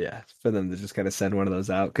 Yeah, for them to just kind of send one of those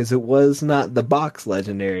out because it was not the box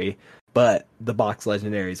legendary, but the box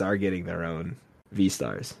legendaries are getting their own V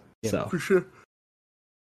Stars. Yeah, so for sure.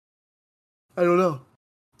 I don't know.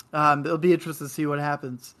 It'll be interesting to see what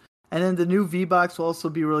happens. And then the new V-Box will also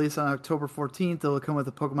be released on October 14th. It will come with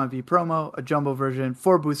a Pokemon V promo, a jumbo version,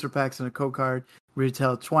 4 booster packs, and a code card.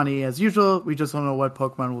 Retail $20 as usual. We just don't know what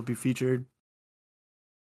Pokemon will be featured.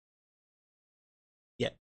 Yeah.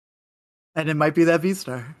 And it might be that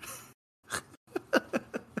V-Star.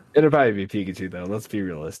 It'll probably be Pikachu, though. Let's be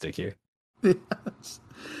realistic here. Yes.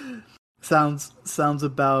 Sounds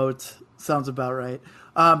about right.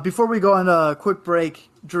 Before we go on a quick break,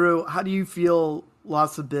 Drew, how do you feel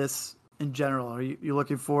Lost Abyss in general? Are you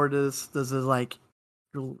looking forward to this? Does it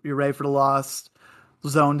you're ready for the Lost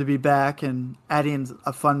Zone to be back and adding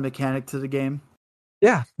a fun mechanic to the game?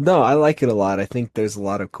 Yeah, no, I like it a lot. I think there's a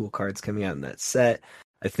lot of cool cards coming out in that set.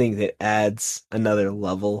 I think that adds another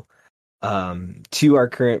level to our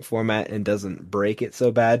current format and doesn't break it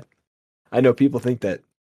so bad. I know people think that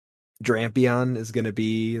Drampion is going to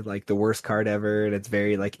be like the worst card ever, and it's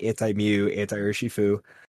very like anti-Mew, anti-Urshifu,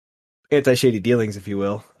 anti-Shady Dealings, if you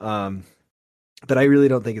will. But I really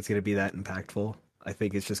don't think it's going to be that impactful. I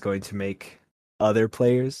think it's just going to make other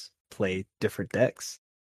players play different decks.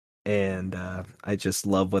 And I just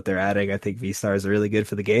love what they're adding. I think V-Stars are really good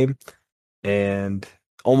for the game. And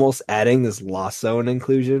almost adding this Lost Zone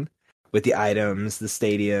inclusion with the items, the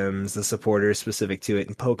stadiums, the supporters specific to it,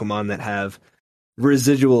 and Pokemon that have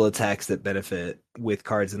residual attacks that benefit with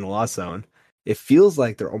cards in the Lost Zone. It feels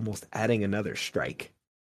like they're almost adding another strike,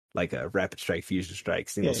 like a Rapid Strike, Fusion Strike,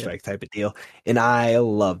 Single Strike type of deal. And I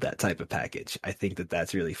love that type of package. I think that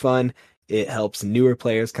that's really fun. It helps newer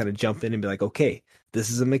players kind of jump in and be like, okay, this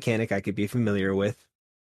is a mechanic I could be familiar with.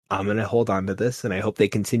 I'm going to hold on to this, and I hope they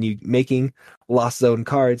continue making Lost Zone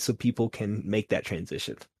cards so people can make that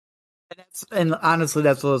transition. And honestly,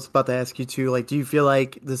 that's what I was about to ask you too. Like, do you feel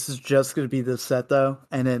like this is just going to be this set though,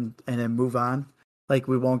 and then move on? Like,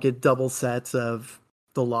 we won't get double sets of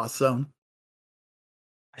the Lost Zone?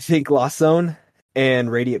 I think Lost Zone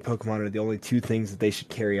and Radiant Pokemon are the only two things that they should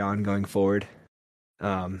carry on going forward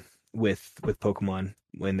with Pokemon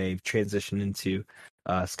when they transition into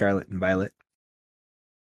Scarlet and Violet.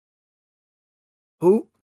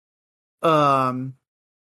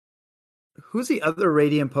 Who's the other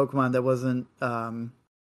Radiant Pokemon that wasn't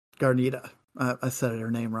Garnita? I said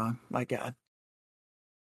her name wrong. My God.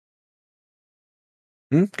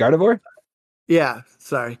 Gardevoir? Yeah,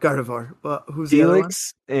 sorry, Gardevoir. Well, who's the other one?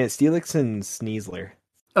 Steelix and Sneasler.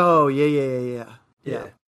 Oh, yeah.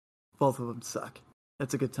 Both of them suck.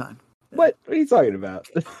 That's a good time. What are you talking about?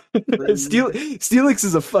 Steelix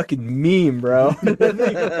is a fucking meme, bro.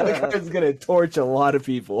 That card's gonna torch a lot of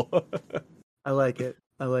people. I like it.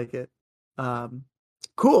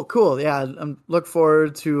 Cool. Yeah, I'm look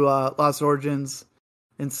forward to Lost Origins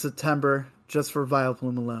in September just for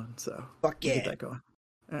Vileplume alone. So fuck yeah, get that going.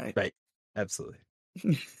 All right, absolutely.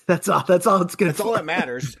 That's all. That's all it's gonna. That's all that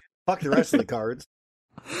matters. Fuck the rest of the cards.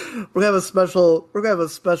 We're gonna have a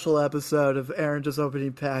special episode of Aaron just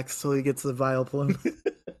opening packs till he gets the Vileplume.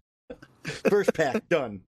 First pack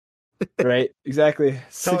done. Right, exactly.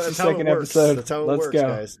 60-second episode. That's how it Let's works, go.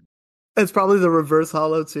 Guys. It's probably the reverse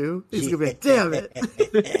holo too. He's gonna be like, damn it.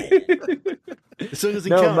 As soon as he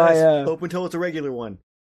counts, open until it's a regular one.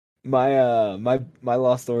 My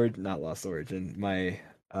Lost Origin, not Lost Origin. My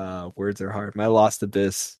words are hard. My Lost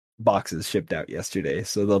Abyss boxes shipped out yesterday,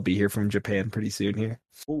 so they'll be here from Japan pretty soon here.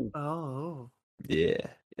 Ooh. Oh. Yeah,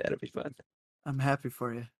 that'll be fun. I'm happy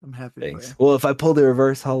for you. Thanks. For you. Well, if I pull the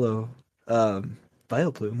reverse holo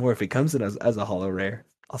Vileplume, or if it comes in as a holo rare,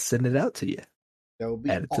 I'll send it out to you. That would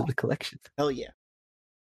be add it to the collection. Hell yeah.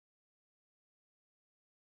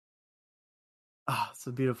 It's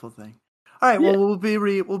a beautiful thing. All right, well, we'll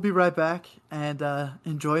be right back and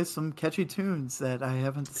enjoy some catchy tunes that I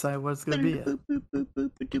haven't decided what it's going to be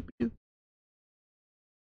yet.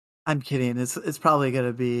 I'm kidding. It's probably going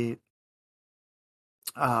to be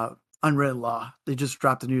Unwritten Law. They just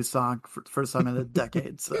dropped a new song for the first time in a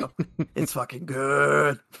decade, so it's fucking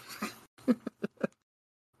good. All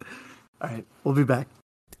right, we'll be back.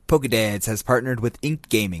 Pokedads has partnered with Inked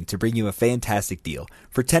Gaming to bring you a fantastic deal.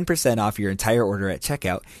 For 10% off your entire order at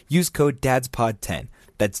checkout, use code DADSPOD10.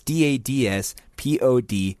 That's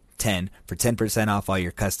DADSPOD 10 for 10% off all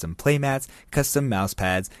your custom playmats, custom mouse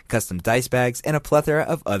pads, custom dice bags, and a plethora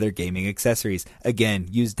of other gaming accessories. Again,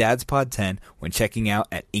 use DADSPOD10 when checking out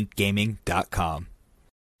at inkedgaming.com.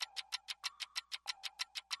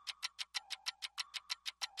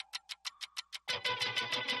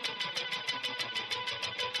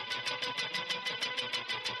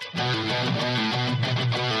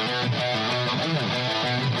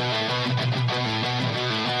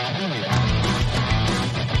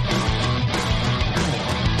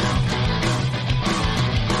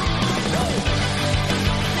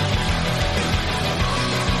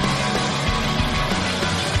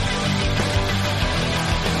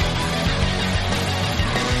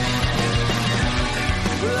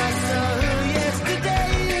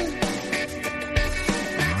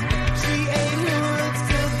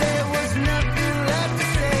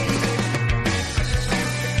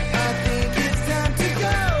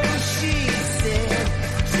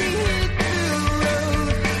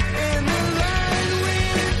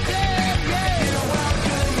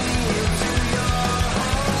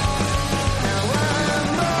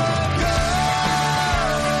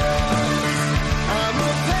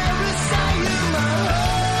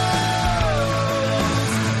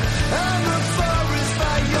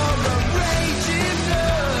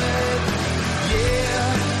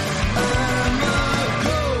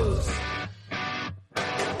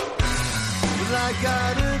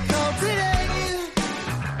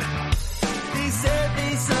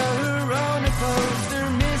 They saw her on a poster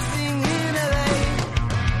missing in LA.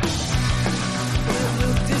 It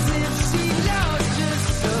looked as if she lost her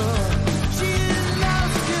soul. She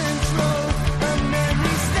lost control. Her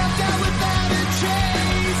memory stepped out without a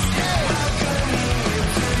trace. Yeah. Welcome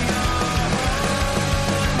into your home.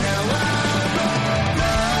 Now I'm a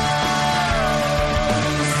ghost.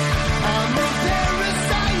 I'm a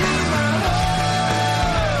parasite in my host.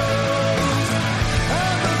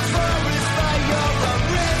 I'm a forest fire, a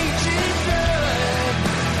raging flood.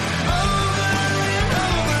 Over and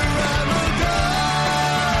over, I'm a ghost.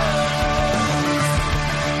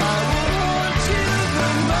 I will haunt you the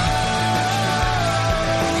most.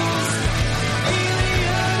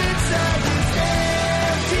 Alien inside this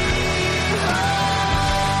empty hole.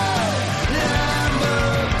 I'm a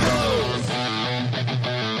ghost.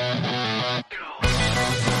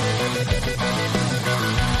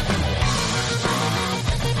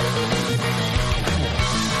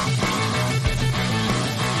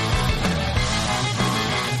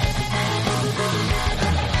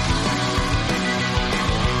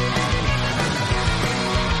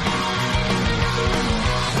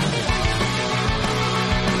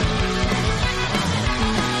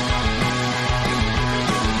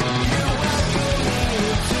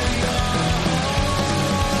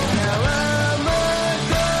 Now I'm a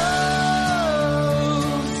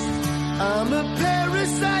ghost. I'm a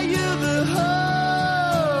parasite, you're the host.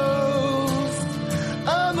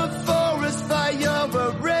 I'm a forest fire,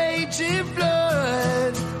 a raging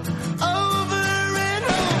flood. Over and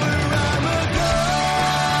over, I'm a ghost.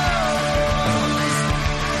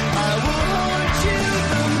 I will haunt you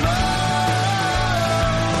the most.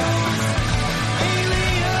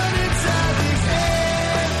 Alien inside this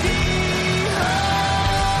empty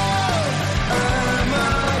hole. I'm a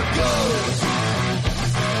ghost.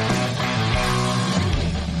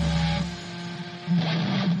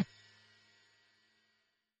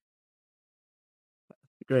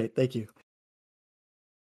 Great, thank you.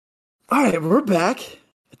 All right, we're back.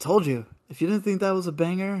 I told you. If you didn't think that was a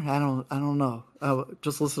banger, I don't know.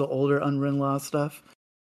 Just listen to older Unwritten Law stuff.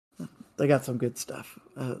 They got some good stuff.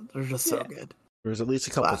 They're just so good. There's at least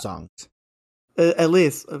a couple Wow. songs. At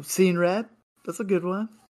least Seeing Red. That's a good one.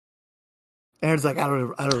 Aaron's like, I don't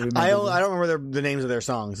remember. I don't this. remember the names of their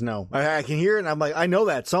songs. No, I can hear it, and I'm like, I know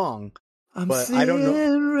that song. I'm but seeing I don't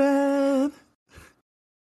know- red.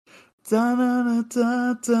 Dun, dun,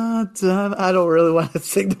 dun, dun, dun. I don't really want to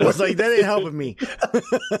sing the I was like, that ain't helping me.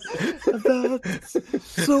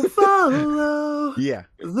 So follow Yeah.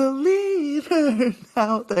 the leader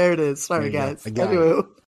now. There it is. Sorry, There you go. guys. I got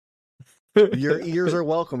Anyway, Your ears are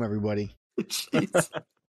welcome, everybody. jeez.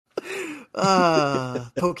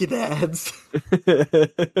 Pokedads.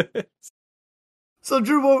 So,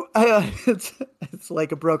 Drew, it's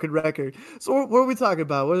like a broken record. So, what are we talking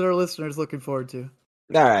about? What are our listeners looking forward to?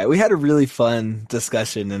 All right, we had a really fun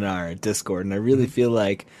discussion in our Discord, and I really feel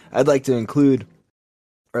like I'd like to include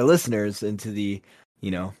our listeners into the,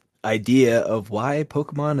 idea of why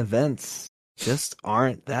Pokemon events just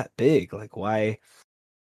aren't that big. Like, why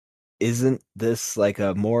isn't this like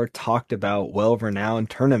a more talked about, well-renowned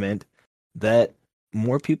tournament that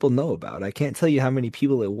more people know about? I can't tell you how many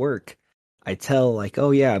people at work I tell, like,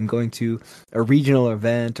 oh yeah, I'm going to a regional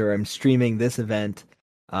event or I'm streaming this event,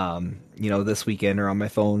 this weekend or on my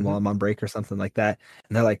phone while I'm on break or something like that.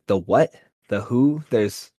 And they're like, the what? The who?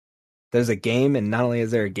 There's a game, and not only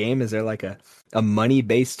is there a game, is there like a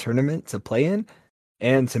money-based tournament to play in?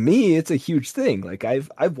 And to me, it's a huge thing. Like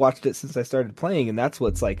I've watched it since I started playing, and that's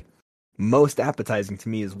what's like most appetizing to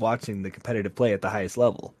me is watching the competitive play at the highest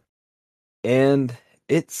level. And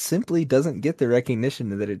it simply doesn't get the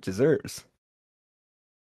recognition that it deserves.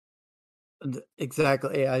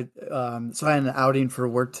 Exactly. So I had an outing for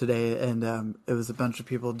work today, and it was a bunch of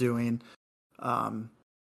people doing.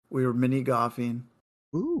 We were mini golfing.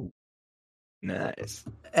 Ooh. Nice.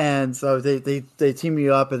 And so they team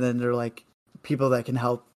you up, and then they're like people that can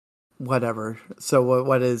help, whatever. So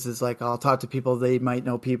what is like I'll talk to people. They might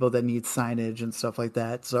know people that need signage and stuff like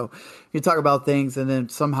that. So you talk about things, and then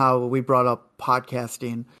somehow we brought up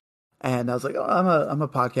podcasting, and I was like, oh, I'm a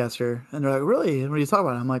podcaster, and they're like, really? And what are you talking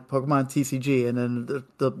about? I'm like, Pokemon TCG, and then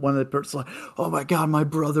the one of the persons like, oh my god, my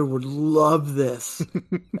brother would love this,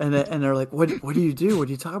 and they're like, what do you do? What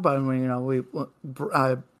do you talk about? And we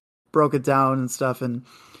I broke it down and stuff, and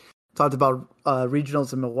talked about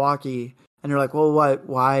regionals in Milwaukee. And they're like, well,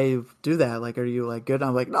 why do that? Like, are you like good? And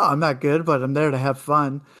I'm like, no, I'm not good, but I'm there to have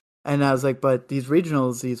fun. And I was like, but these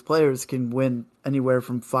regionals, these players can win anywhere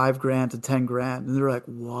from $5,000 to $10,000. And they're like,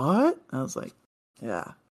 what? And I was like,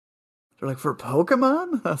 yeah. They're like, for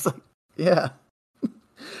Pokemon? I was like, yeah.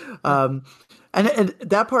 And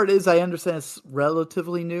that part is, I understand, it's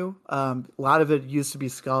relatively new. A lot of it used to be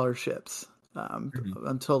scholarships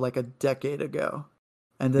until like a decade ago,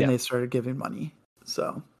 and then Yeah. they started giving money.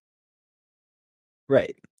 So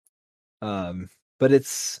Right. But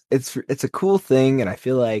it's a cool thing, and I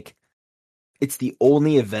feel like it's the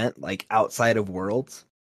only event like outside of Worlds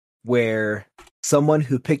where someone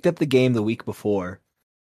who picked up the game the week before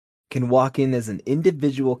can walk in as an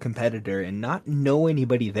individual competitor and not know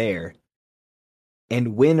anybody there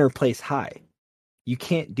and win or place high. You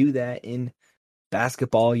can't do that in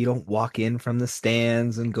basketball. You don't walk in from the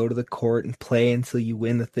stands and go to the court and play until you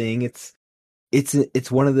win the thing. It's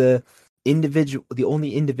one of the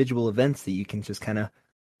only individual events that you can just kind of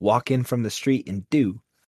walk in from the street and do,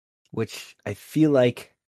 which I feel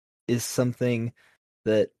like is something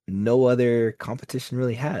that no other competition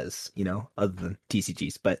really has, other than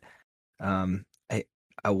TCGs. But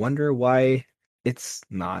I wonder why it's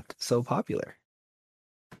not so popular.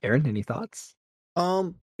 Aaron, any thoughts?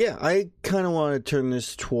 Yeah, I kind of want to turn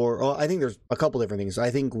this toward. I think there's a couple different things. I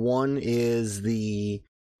think one is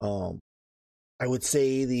I would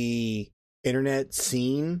say the internet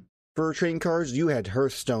scene for trading cards. You had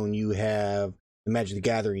Hearthstone, you have the Magic the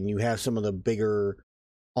Gathering, you have some of the bigger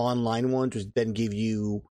online ones, which then give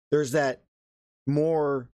you, there's that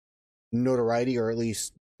more notoriety, or at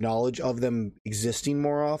least knowledge of them existing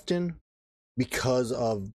more often because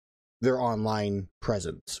of their online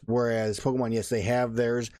presence. Whereas Pokemon, yes, they have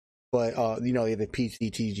theirs, but they have the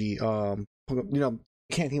PCTG.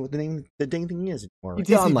 Can't think what the dang thing is anymore. It's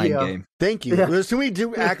the online TCGO. game. Thank you. Yeah. There's too many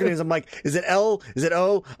acronyms. I'm like, is it L? Is it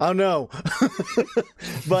O? I don't know.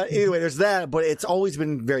 But anyway, there's that. But it's always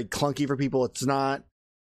been very clunky for people. It's not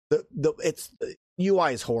the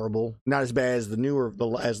UI is horrible. Not as bad as the newer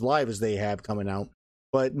as live as they have coming out.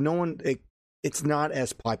 But it's not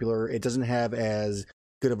as popular. It doesn't have as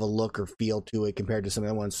good of a look or feel to it compared to some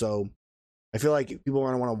other ones. So I feel like people are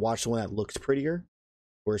going to want to watch the one that looks prettier,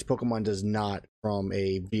 whereas Pokemon does not from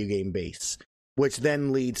a video game base, which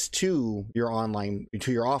then leads to your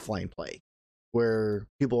offline play, where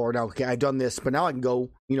people are now, okay, I've done this, but now I can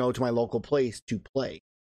go, to my local place to play.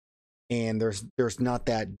 And there's not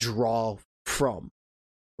that draw for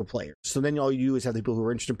players. So then all you do is have the people who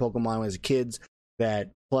were interested in Pokemon as kids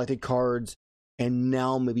that collected cards and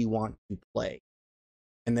now maybe want to play.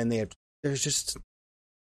 And then there's just, I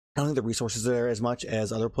don't think the resources are there as much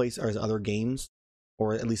as other places or as other games,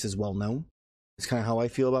 or at least as well known. It's kind of how I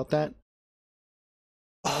feel about that.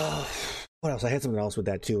 What else? I had something else with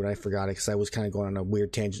that too, and I forgot it because I was kind of going on a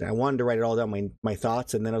weird tangent. I wanted to write it all down, my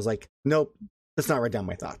thoughts, and then I was like, nope, let's not write down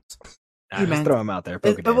my thoughts. Just man. throw them out there.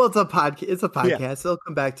 it's a podcast. It's a podcast. It'll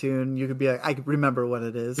come back to you, and you could be like, I remember what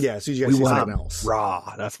it is. Yeah, so you guys We see want something else.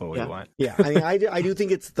 raw. That's what we Yeah. want. Yeah, I mean, I do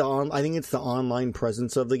think it's the online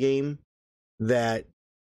presence of the game that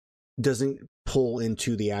doesn't pull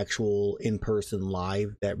into the actual in-person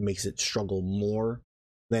live that makes it struggle more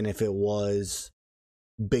than if it was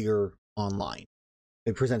bigger online.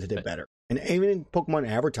 It presented it better, and even in Pokemon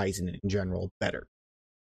advertising it in general better.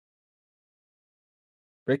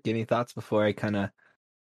 Rick, any thoughts before I kind of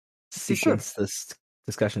sequence this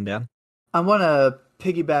discussion down? I want to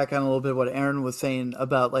piggyback on a little bit what Aaron was saying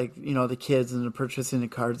about the kids and the purchasing the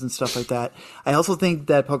cards and stuff like that. I also think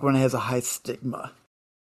that Pokemon has a high stigma.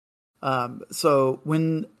 So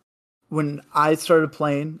when I started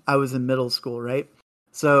playing, I was in middle school, right?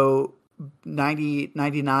 So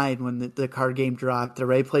 99 when the card game dropped, I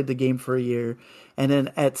already played the game for a year. And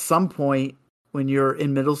then at some point when you're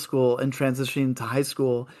in middle school and transitioning to high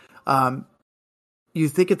school, you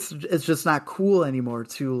think it's just not cool anymore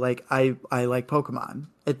to I like Pokemon.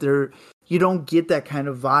 You don't get that kind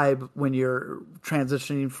of vibe when you're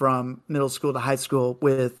transitioning from middle school to high school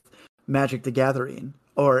with Magic the Gathering,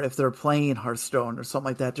 or if they're playing Hearthstone or something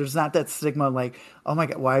like that. There's not that stigma like, oh my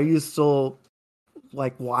god, why are you still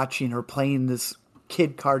watching or playing this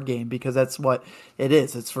kid card game? Because that's what it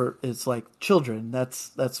is. It's like children.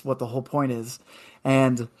 That's what the whole point is.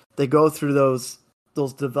 And they go through those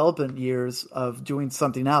development years of doing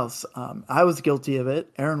something else. I was guilty of it.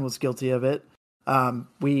 Aaron was guilty of it.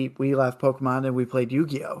 We left Pokemon and we played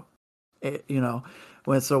Yu-Gi-Oh.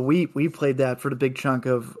 So we played that for the big chunk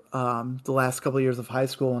of the last couple of years of high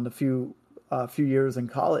school and a few years in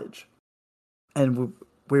college. And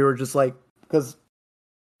we were just because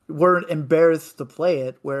we're embarrassed to play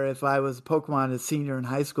it. Where if I was Pokemon as senior in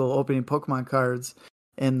high school, opening Pokemon cards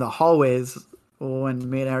in the hallways when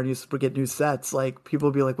me and Aaron used to get new sets, people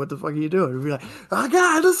would be like, "What the fuck are you doing?" We'd be like, "I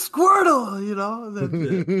got a Squirtle,"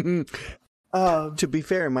 And then, To be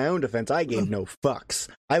fair, in my own defense, I gave no fucks.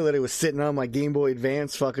 I literally was sitting on my Game Boy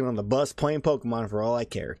Advance, fucking on the bus, playing Pokemon for all I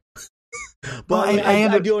cared. But Well, I,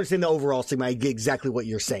 mean, I I do understand the overall stigma. I get exactly what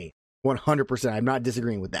you're saying. 100%. I'm not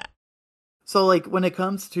disagreeing with that. So, like, when it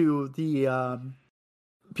comes to the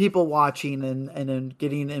people watching and then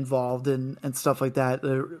getting involved and stuff like that,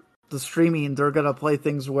 the streaming, they're gonna play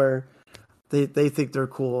things where they think they're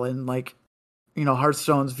cool, and like, you know,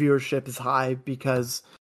 Hearthstone's viewership is high because,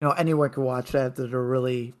 you know, anyone can watch that are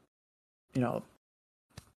really, you know,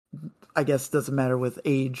 I guess it doesn't matter with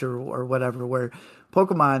age or whatever. Where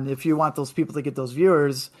Pokemon, if you want those people to get those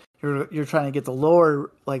viewers, you're trying to get the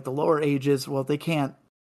lower ages. Well, they can't.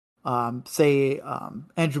 Say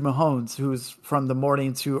Andrew Mahomes, who's from the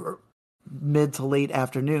morning to mid to late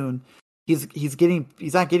afternoon, he's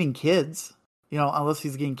not getting kids, you know, unless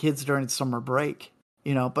he's getting kids during summer break,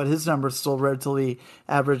 you know. But his numbers still relatively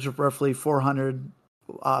average of roughly 300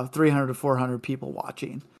 to 400 people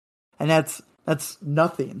watching, and that's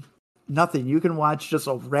nothing. You can watch just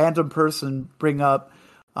a random person bring up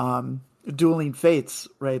Dueling Fates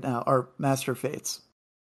right now, or Master Fates,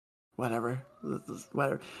 whatever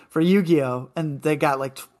for Yu-Gi-Oh, and they got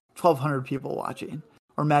like 1,200 people watching,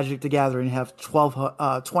 or Magic the Gathering have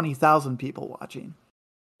 20,000 people watching.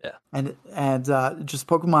 Yeah, and just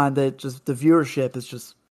Pokemon, that just the viewership is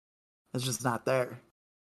just not there.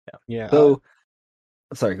 Yeah. So,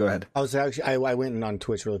 sorry, go ahead. I was actually I went on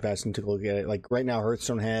Twitch really fast and took a look at it. Like right now,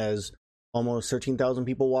 Hearthstone has almost 13,000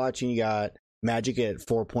 people watching. You got Magic at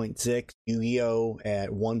 4.6, Yu-Gi-Oh at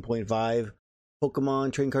 1.5,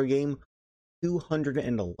 Pokemon trading card game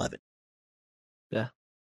 211. Yeah,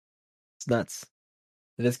 it's nuts.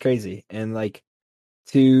 It is crazy. And like,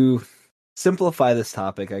 to simplify this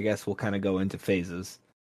topic, I guess we'll kind of go into phases.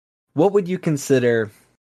 What would you consider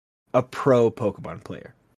a pro Pokemon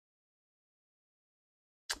player?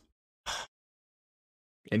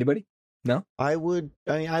 Anybody? No? I would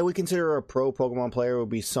consider a pro Pokemon player would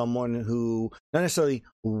be someone who not necessarily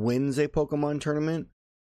wins a Pokemon tournament,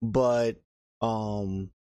 but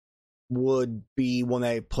would be one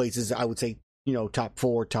that places, I would say, you know, top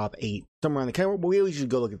 4, top 8, somewhere on the kind of, we always should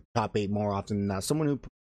go look at the top 8 more often than not. Someone who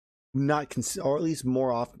or at least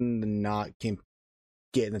more often than not can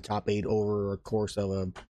get in the top 8 over a course of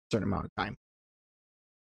a certain amount of time.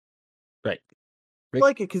 Right.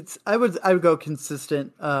 Like I would go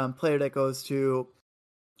consistent player that goes to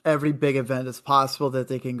every big event as possible that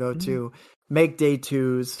they can go to, make day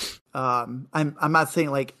twos. I'm not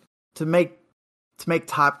saying like to make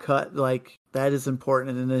top cut, like that is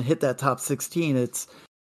important, and then hit that top 16. It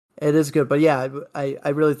is good, but yeah, I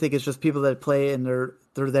really think it's just people that play and they're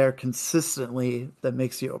there consistently that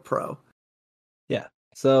makes you a pro. Yeah.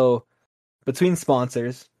 So between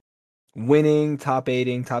sponsors, winning, top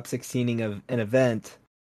 8ing, top 16ing of an event,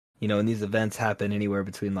 you know, and these events happen anywhere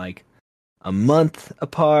between like a month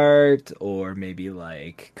apart or maybe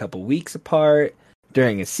like a couple weeks apart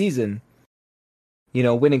during a season, you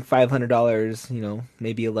know, winning $500, you know,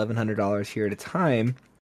 maybe $1,100 here at a time,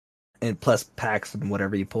 and plus packs and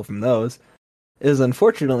whatever you pull from those, is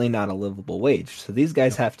unfortunately not a livable wage. So these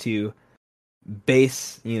guys have to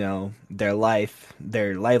base, you know, their life,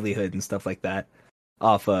 their livelihood and stuff like that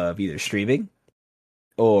off of either streaming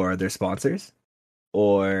or their sponsors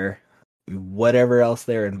or whatever else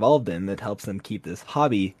they're involved in that helps them keep this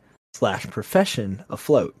hobby / profession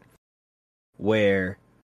afloat, where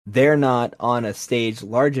they're not on a stage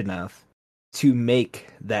large enough to make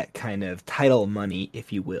that kind of title money,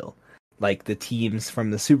 if you will. Like the teams from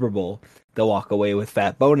the Super Bowl, they'll walk away with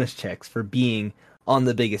fat bonus checks for being on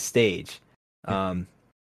the biggest stage. But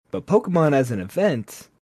Pokemon as an event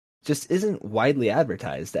just isn't widely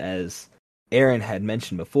advertised, as Aaron had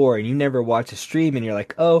mentioned before, and you never watch a stream and you're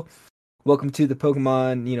like, oh, welcome to the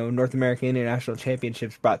Pokemon, you know, North American International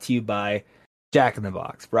Championships, brought to you by Jack in the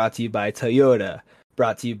Box, brought to you by Toyota,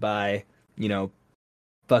 brought to you by, you know,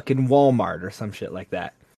 fucking Walmart or some shit like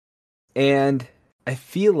that. And I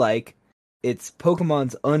feel like it's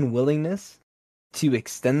Pokemon's unwillingness to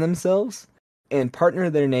extend themselves and partner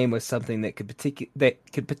their name with something that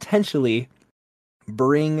could potentially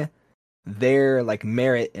bring their like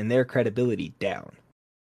merit and their credibility down.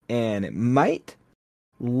 And it might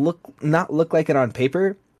not look like it on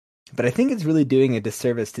paper, but I think it's really doing a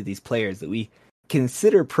disservice to these players that we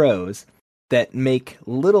consider pros that make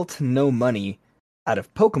little to no money out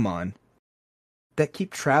of Pokemon, that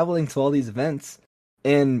keep traveling to all these events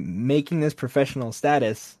and making this professional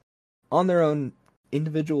status on their own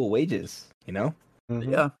individual wages, you know?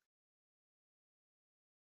 Yeah.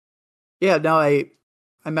 Yeah, no, I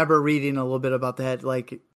remember reading a little bit about that,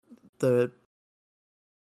 like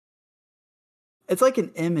it's like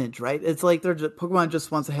an image, right? It's like Pokemon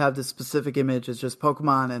just wants to have this specific image. It's just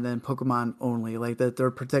Pokemon and then Pokemon only. Like that,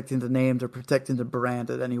 they're protecting the name, they're protecting the brand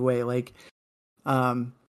in any way. Like,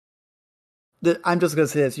 I'm just gonna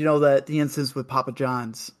say this. You know that the instance with Papa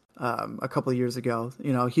John's a couple of years ago.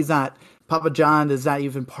 You know, Papa John is not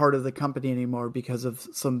even part of the company anymore because of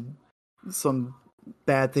some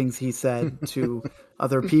bad things he said to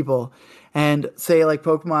other people. And say like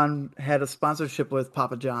Pokemon had a sponsorship with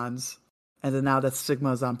Papa John's, and then now that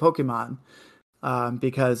stigma is on Pokemon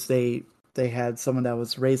because they had someone that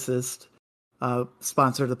was racist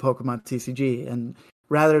sponsor the Pokemon TCG. And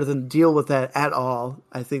rather than deal with that at all,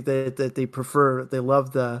 I think that they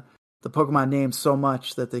love the Pokemon name so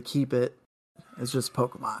much that they keep it as just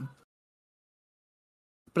Pokemon.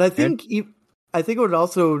 But I think it would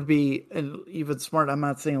also be even smart. I'm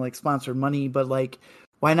not saying like sponsor money, but like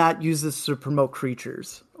why not use this to promote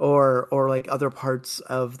creatures or like other parts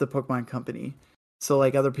of the Pokemon company? So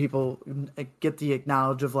like other people get the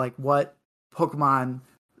knowledge of like what Pokemon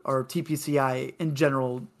or TPCI in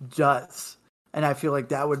general does. And I feel like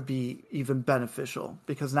that would be even beneficial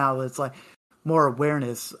because now it's like more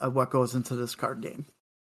awareness of what goes into this card game.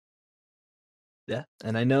 Yeah,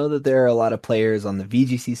 and I know that there are a lot of players on the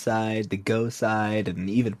VGC side, the Go side, and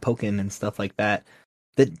even Pokken and stuff like that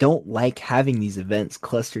don't like having these events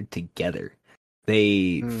clustered together.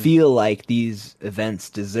 They feel like these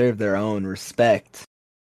events deserve their own respect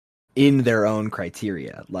in their own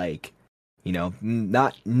criteria. Like, you know,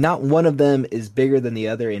 not one of them is bigger than the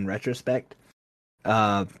other in retrospect.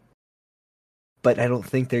 But I don't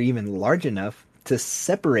think they're even large enough to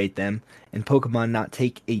separate them and Pokemon not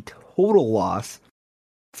take a total loss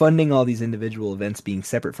funding all these individual events being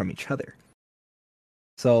separate from each other.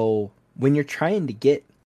 So when you're trying to get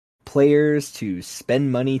players to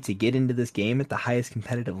spend money to get into this game at the highest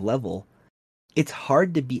competitive level, it's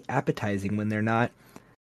hard to be appetizing when they're not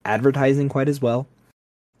advertising quite as well,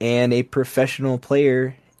 and a professional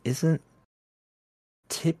player isn't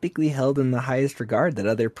typically held in the highest regard that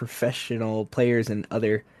other professional players in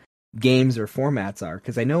other games or formats are.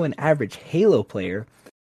 Because I know an average Halo player,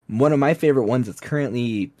 one of my favorite ones that's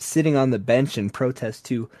currently sitting on the bench in protest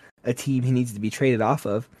to a team he needs to be traded off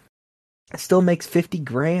of, still makes 50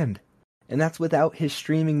 grand. And that's without his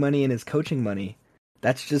streaming money and his coaching money.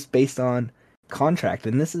 That's just based on contract.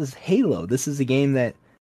 And this is Halo. This is a game that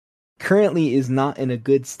currently is not in a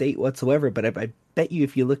good state whatsoever. But I bet you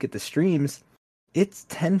if you look at the streams, it's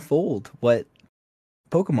tenfold what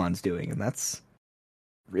Pokemon's doing. And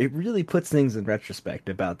it really puts things in retrospect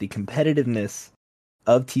about the competitiveness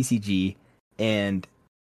of TCG and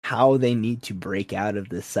how they need to break out of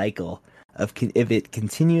this cycle of if it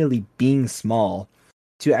continually being small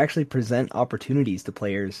to actually present opportunities to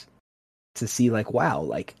players to see like, wow,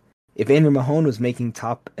 like if Andrew Mahone was making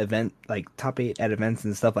top 8 at events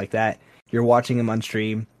and stuff like that, you're watching him on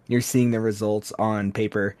stream, you're seeing the results on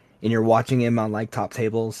paper, and you're watching him on like top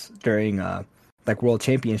tables during like world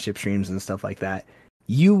championship streams and stuff like that,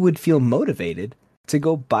 you would feel motivated to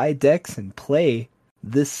go buy decks and play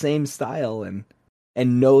this same style and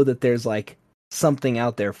know that there's like something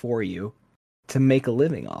out there for you to make a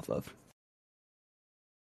living off of.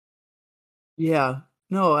 Yeah,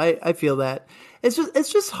 no, I feel that. It's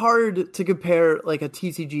just hard to compare like a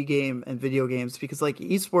TCG game and video games because like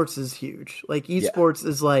esports is huge. Like esports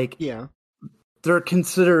is like they're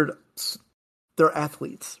considered they're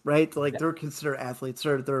athletes, right? Like they're considered athletes.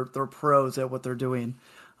 They're pros at what they're doing.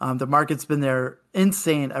 The market's been there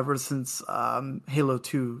insane ever since Halo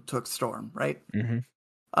 2 took Storm, right? Mm-hmm.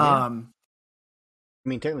 I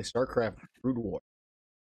mean, technically, StarCraft, Brood War.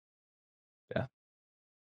 Yeah.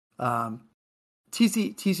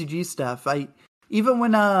 TCG stuff. Even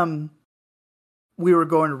when we were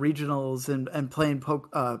going to regionals and playing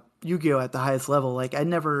Yu-Gi-Oh at the highest level, like I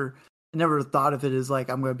never thought of it as like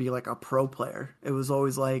I'm going to be like a pro player. It was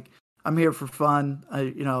always like I'm here for fun.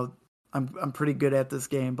 I'm pretty good at this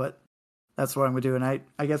game, but that's what I'm going to do. And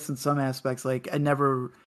I guess in some aspects, like I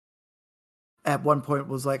never at one point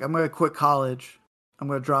was like, I'm going to quit college. I'm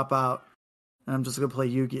going to drop out and I'm just going to play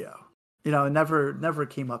Yu-Gi-Oh. It never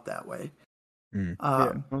came up that way. I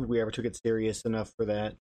don't think we ever took it serious enough for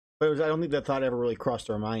that. But I don't think that thought ever really crossed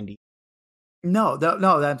our mind. No,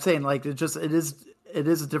 I'm saying like it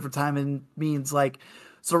is a different time and means like,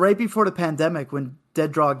 so right before the pandemic when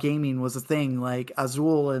Dead Draw Gaming was a thing, like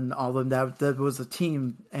Azul and all of them, that was a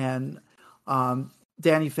team, and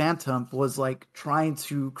Danny Phantom was like trying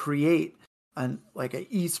to create an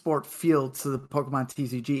esport field to the Pokemon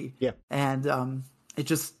TCG. Yeah. And it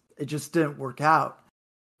just didn't work out.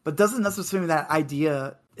 But doesn't necessarily mean that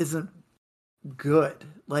idea isn't good.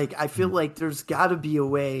 Like I feel like there's got to be a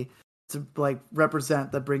way to like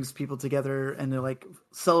represent, that brings people together, and they're like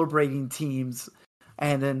celebrating teams.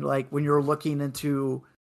 And then like when you're looking into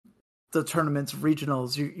the tournaments,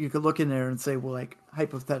 regionals, you could look in there and say, well, like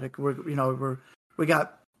hypothetical, we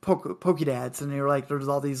got Pokedads, and you're like, there's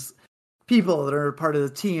all these people that are part of the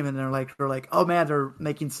team, and they're like, oh man, they're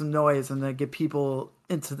making some noise, and then get people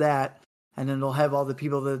into that, and then they'll have all the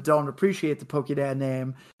people that don't appreciate the Pokedad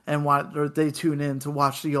name and they tune in to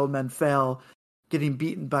watch the old men fail, getting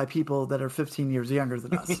beaten by people that are 15 years younger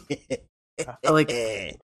than us. Like,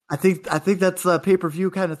 I think that's a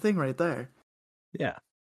pay-per-view kind of thing right there. Yeah.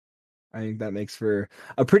 I think that makes for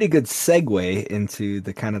a pretty good segue into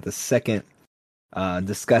the kind of the second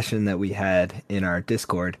discussion that we had in our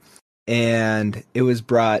Discord. And it was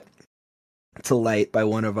brought to light by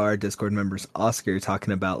one of our Discord members, Oscar,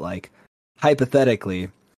 talking about, like, hypothetically,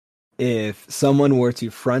 if someone were to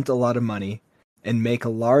front a lot of money and make a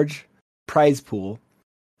large prize pool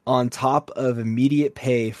on top of immediate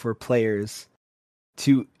pay for players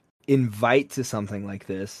to invite to something like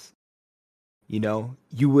this,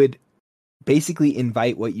 you would basically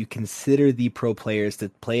invite what you consider the pro players to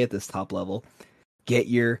play at this top level. Get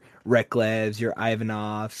your Reklevs, your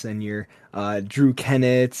Ivanovs, and your Drew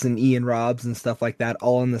Kennetts and Ian Robs and stuff like that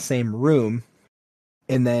all in the same room,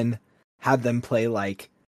 and then have them play like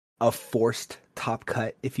a forced top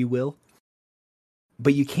cut, if you will.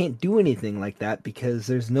 But you can't do anything like that because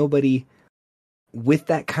there's nobody with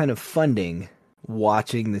that kind of funding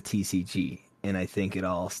watching the TCG. And I think it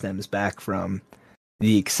all stems back from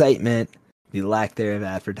the excitement, the lack there of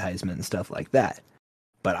advertisement and stuff like that.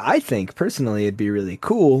 But I think personally it'd be really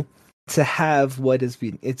cool to have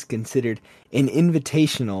it's considered an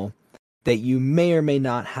invitational that you may or may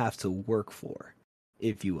not have to work for,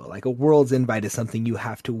 if you will. Like a World's Invite is something you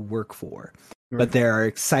have to work for. Right. But there are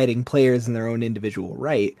exciting players in their own individual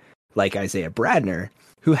right, like Isaiah Bradner,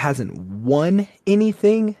 who hasn't won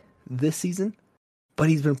anything this season, but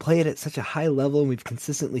he's been playing at such a high level, and we've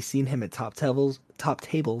consistently seen him at top tables,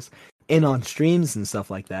 and on streams and stuff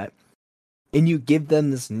like that. And you give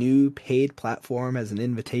them this new paid platform as an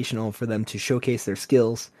invitational for them to showcase their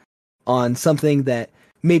skills on something that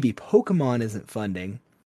maybe Pokemon isn't funding,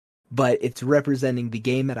 but it's representing the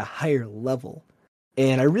game at a higher level.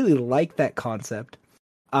 And I really like that concept.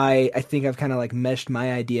 I think I've kind of like meshed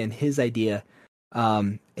my idea and his idea,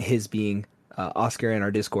 his being Oscar in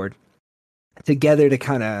our Discord, together to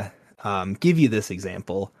kind of give you this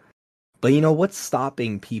example. But what's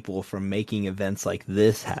stopping people from making events like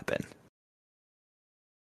this happen?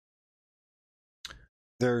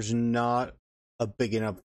 There's not a big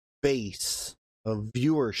enough base of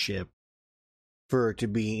viewership for it to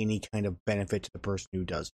be any kind of benefit to the person who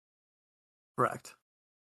does it. Correct.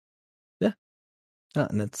 Yeah.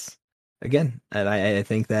 And that's, again, and I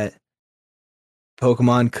think that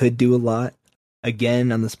Pokemon could do a lot.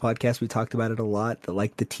 Again, on this podcast, we talked about it a lot. The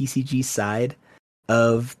TCG side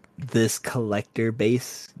of this collector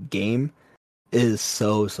base game is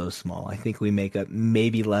so small. I think we make up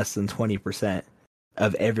maybe less than 20%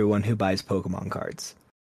 of everyone who buys Pokemon cards.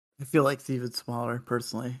 I feel like it's even smaller,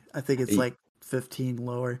 personally. I think it's like 15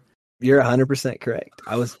 lower. You're 100% correct.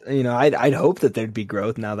 I was, I'd hope that there'd be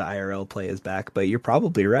growth now that IRL play is back, but you're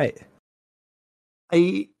probably right.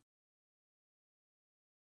 I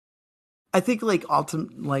think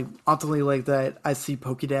ultimately like that I see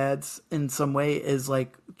Pokedads in some way is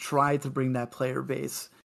like try to bring that player base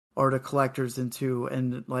or the collectors into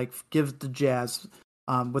and like give the jazz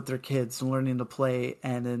with their kids and learning to play,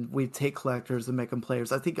 and then we take collectors and make them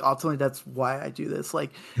players. I think ultimately that's why I do this.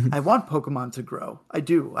 Like I want Pokemon to grow. I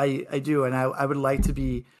do, and I would like to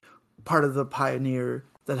be part of the pioneer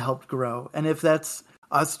that helped grow. And if that's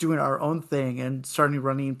us doing our own thing and starting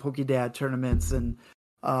running Pokedad tournaments and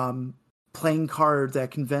playing cards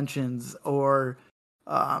at conventions or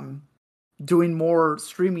doing more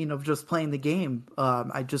streaming of just playing the game.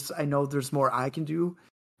 I know there's more I can do,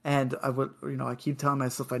 and I keep telling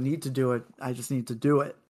myself I need to do it. I just need to do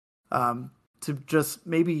it. To just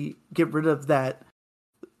maybe get rid of that,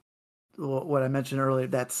 what I mentioned earlier,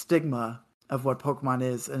 that stigma of what Pokemon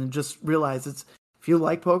is, and just realize if you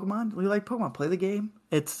like Pokemon, play the game.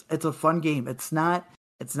 It's a fun game. It's not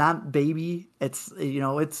baby.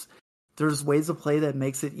 There's ways to play that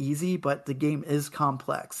makes it easy, but the game is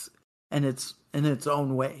complex and it's in its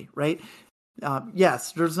own way, right?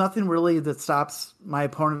 Yes, there's nothing really that stops my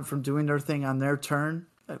opponent from doing their thing on their turn,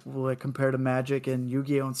 compared to Magic and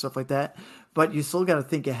Yu-Gi-Oh and stuff like that. But you still got to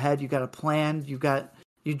think ahead. You got to plan.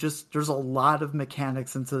 There's a lot of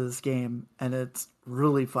mechanics into this game, and it's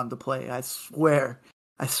really fun to play. I swear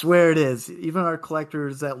it is. Even our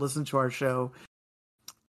collectors that listen to our show,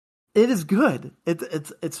 It is good.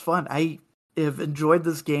 It's fun. I have enjoyed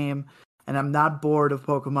this game, and I'm not bored of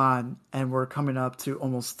Pokemon. And we're coming up to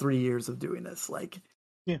almost 3 years of doing this. Like,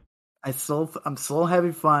 Yeah. I'm still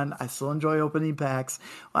having fun. I still enjoy opening packs.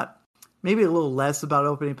 But maybe a little less about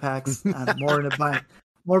opening packs. I'm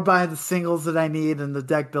more buying the singles that I need and the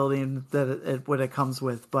deck building that what it comes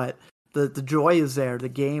with. But the joy is there. The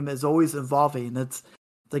game is always evolving.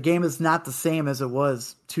 The game is not the same as it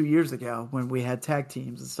was 2 years ago when we had tag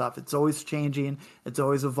teams and stuff. It's always changing. It's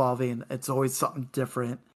always evolving. It's always something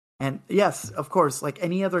different. And yes, of course, like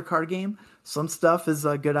any other card game, some stuff is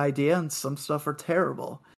a good idea and some stuff are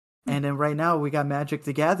terrible. And then right now we got Magic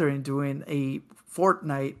the Gathering doing a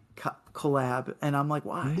Fortnite collab, and I'm like,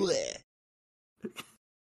 why? I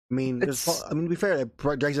mean, to be fair, it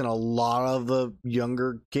drags in a lot of the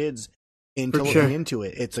younger kids into For looking sure. into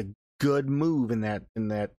it. It's a good move in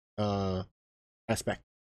that aspect.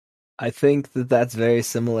 I think that that's very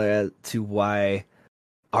similar to why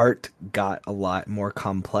art got a lot more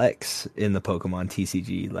complex in the Pokemon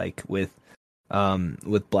TCG, like with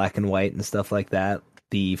Black and White and stuff like that.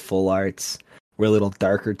 The full arts were a little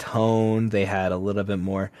darker tone. They had a little bit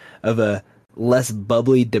more of a less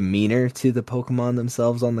bubbly demeanor to the Pokemon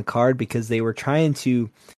themselves on the card because they were trying to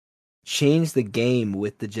change the game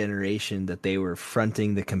with the generation that they were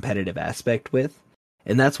fronting the competitive aspect with.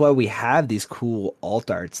 And that's why we have these cool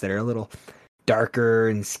alt arts that are a little darker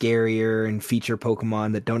and scarier and feature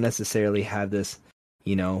Pokemon that don't necessarily have this,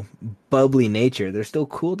 bubbly nature. They're still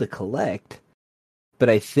cool to collect. But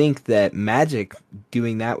I think that Magic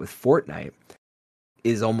doing that with Fortnite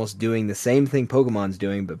is almost doing the same thing Pokemon's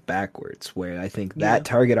doing, but backwards, where I think that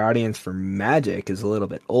target audience for Magic is a little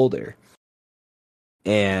bit older.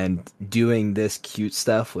 And doing this cute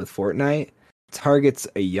stuff with Fortnite targets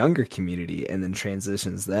a younger community and then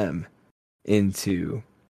transitions them into,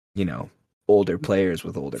 older players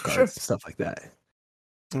with older cards and stuff like that.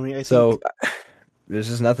 I mean, I think, So there's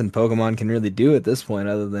just nothing Pokemon can really do at this point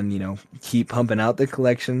other than, keep pumping out the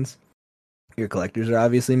collections. Your collectors are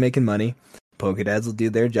obviously making money. Pokedads will do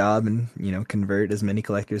their job and, convert as many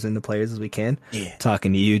collectors into players as we can. Yeah.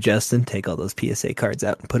 Talking to you, Justin, take all those PSA cards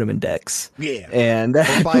out and put them in decks. Yeah. And Or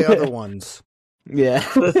buy other ones. Yeah.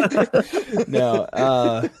 No.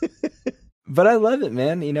 But I love it,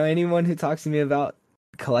 man. Anyone who talks to me about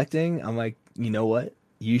collecting, I'm like, you know what?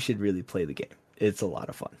 You should really play the game. It's a lot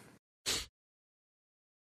of fun.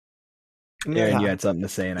 Aaron, you had something to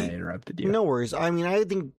say and I interrupted you. No worries. I mean, I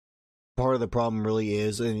think part of the problem really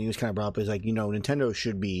is, and he was kind of brought up, is like, Nintendo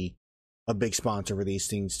should be a big sponsor for these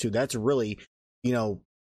things too. That's really,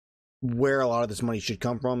 where a lot of this money should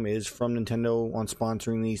come from, is from Nintendo on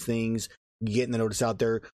sponsoring these things, getting the notice out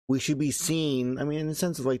there. We should be seen, I mean, in the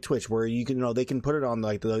sense of like Twitch, where you can, they can put it on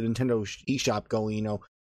like the Nintendo eShop going,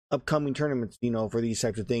 upcoming tournaments, for these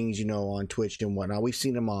types of things, on Twitch and whatnot. We've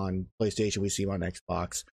seen them on PlayStation, we see them on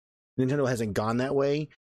Xbox. Nintendo hasn't gone that way.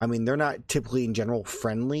 I mean, they're not typically in general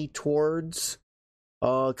friendly towards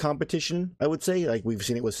competition, I would say. Like, we've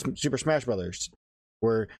seen it with Super Smash Brothers,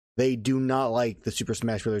 where they do not like the Super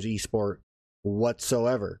Smash Brothers esport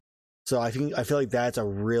whatsoever. So I feel like that's a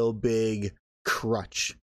real big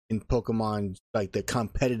crutch in Pokemon, like the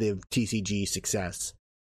competitive TCG success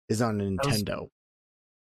is on Nintendo.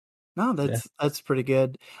 No, that's pretty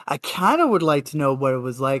good. I kind of would like to know what it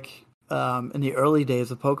was like in the early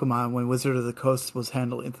days of Pokemon when Wizard of the Coast was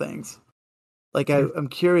handling things. Like, I'm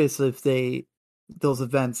curious if those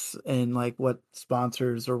events and like what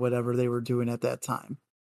sponsors or whatever they were doing at that time.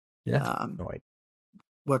 Yeah.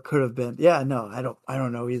 What could have been. Yeah, no, I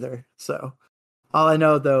don't know either. So all I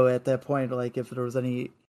know though at that point, like if there was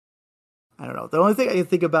any, I don't know. The only thing I can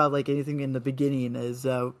think about, like anything in the beginning, is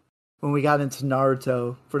when we got into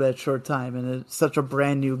Naruto for that short time, and it's such a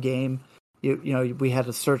brand new game. We had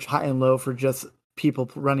to search high and low for just people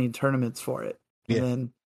running tournaments for it. Yeah.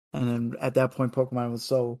 And then at that point, Pokemon was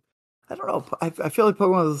so, I don't know. I feel like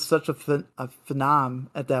Pokemon was such a phenom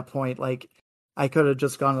at that point. Like, I could have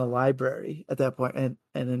just gone to the library at that point, and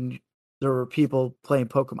then there were people playing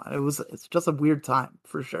Pokemon. It's just a weird time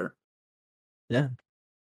for sure. Yeah.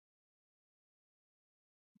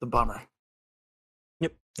 The bummer.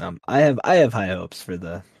 I have high hopes for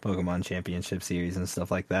the Pokemon Championship Series and stuff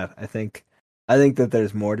like that. I think that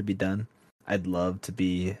there's more to be done. I'd love to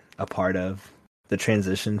be a part of the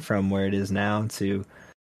transition from where it is now to,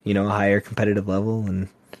 a higher competitive level. And,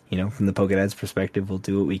 from the Pokédex perspective, we'll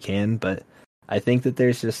do what we can. But I think that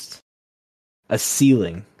there's just a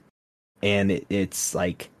ceiling, and it's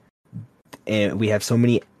like, and we have so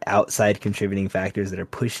many outside contributing factors that are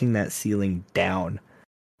pushing that ceiling down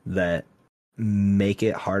that make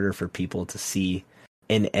it harder for people to see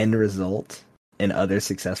an end result and other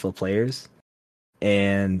successful players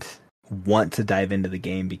and want to dive into the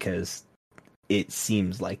game because it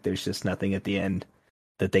seems like there's just nothing at the end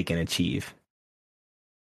that they can achieve.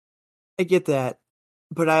 I get that,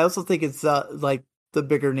 but I also think it's like the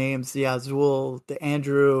bigger names, the Azul, the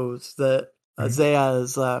Andrews, the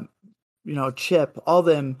Isaiahs, Chip, all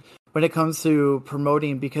them. When it comes to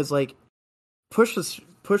promoting, because like push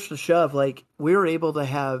to shove, like we were able to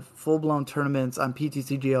have full blown tournaments on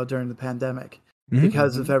PTCGO during the pandemic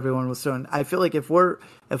because of everyone was doing. I feel like if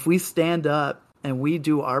we stand up and we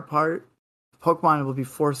do our part, Pokemon will be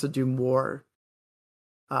forced to do more.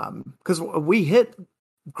 Because we hit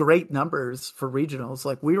great numbers for regionals.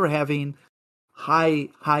 Like we were having high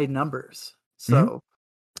numbers. So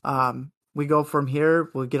we go from here,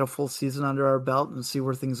 we'll get a full season under our belt and see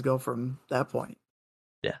where things go from that point.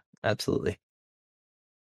 Yeah, absolutely.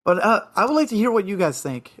 But I would like to hear what you guys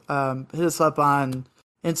think. Hit us up on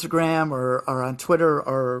Instagram or on Twitter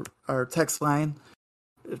or our text line.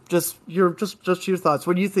 Just your thoughts.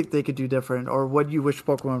 What do you think they could do different, or what do you wish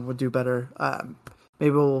Pokemon would do better?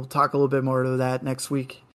 Maybe we'll talk a little bit more to that next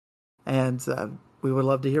week, and we would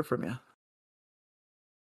love to hear from you.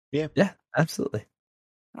 Yeah, absolutely.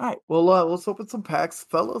 All right, well, let's open some packs,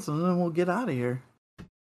 fellas, and then we'll get out of here.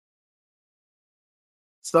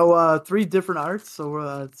 So 3 different arts,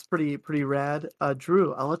 so it's pretty rad.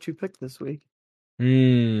 Drew, I'll let you pick this week.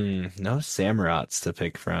 No Samurats to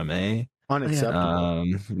pick from, eh? Unacceptable.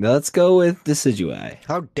 Let's go with Decidueye.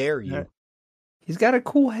 How dare you? Yeah. He's got a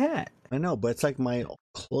cool hat. I know, but it's like my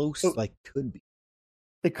close, like could be.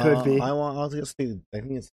 It could be. I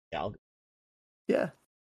think it's Gal. Yeah.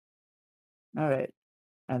 All right.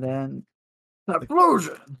 And then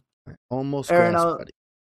Explosion. Almost Aaron, grass, I'll buddy.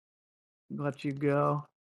 let you go.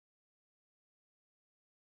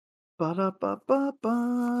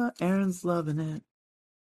 Ba-da-ba-ba-ba. Aaron's loving it.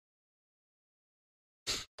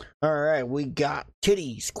 All right, we got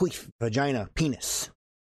titties, queef, vagina, penis.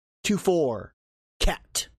 2-4,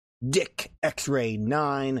 cat, dick, X-ray,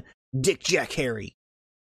 9, Dick Jack Harry.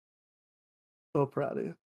 So proud of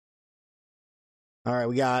you. All right,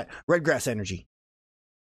 we got red grass energy.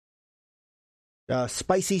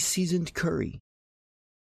 Spicy seasoned curry.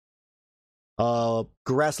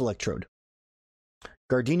 Grass electrode.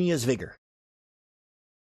 Gardenia's vigor.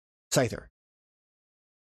 Scyther.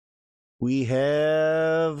 We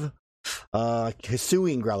have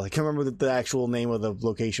Hisuian Growlithe. I can't remember what the actual name of the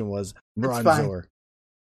location was. It's fine. Bronzor.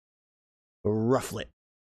 Rufflet.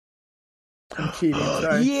 I'm cheating.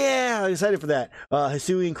 Sorry. Yeah, I'm excited for that.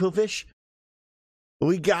 Hisuian Quillfish.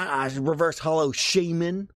 We got a reverse hollow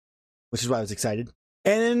Shaman, which is why I was excited,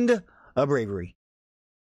 and a Bravery.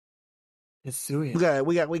 Hisuian.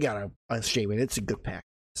 We got a Shaman. It's a good pack.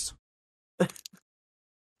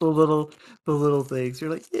 The little things. You're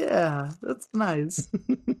like, yeah, that's nice.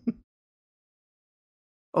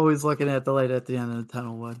 Always looking at the light at the end of the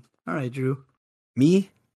tunnel one. All right, Drew. Me?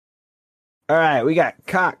 All right, we got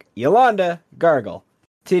Cock, Yolanda, Gargle,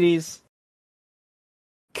 Titties,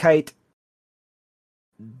 Kite,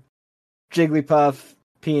 Jigglypuff,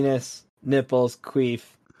 Penis, Nipples, Queef,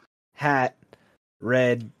 Hat,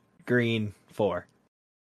 Red, Green, 4.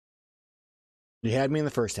 You had me in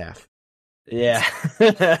the first half. Yeah,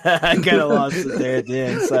 I kind of lost it there at the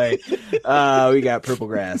end. Sorry. We got Purple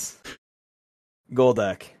Grass,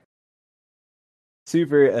 Golduck,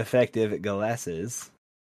 super effective glasses,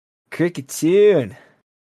 Cricketune,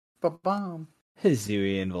 Ba-bam.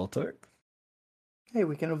 Hisuian Voltorb, Hey,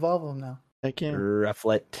 we can evolve them now. I can't.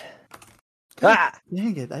 Rufflet. Ah,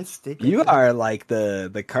 Dang it, I stick. you are like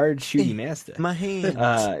the card shooting master. My hand.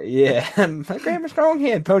 Yeah, my grandma strong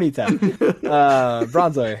hand, Ponyta,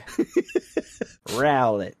 Bronzor,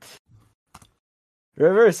 Rowlet,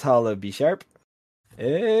 Reverse Hollow B Sharp.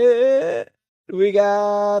 We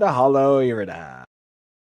got a Hollow Irida.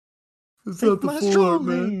 It's not the my full strong art,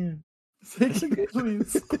 man. hand. Take it,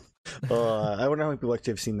 please. I wonder how many people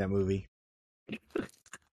actually have seen that movie.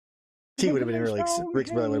 T would have been really.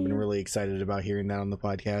 Rick's brother would have been really excited about hearing that on the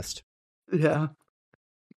podcast. Yeah.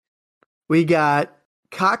 We got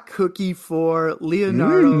Cock Cookie for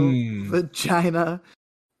Leonardo, Vagina,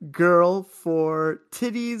 Girl for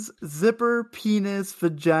Titties, Zipper, Penis,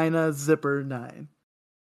 Vagina, Zipper 9.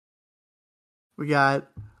 We got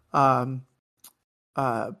that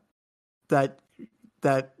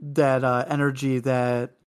energy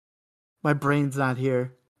that my brain's not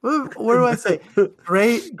here. What do I say?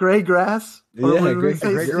 Gray grass? Or Yeah, what did we gray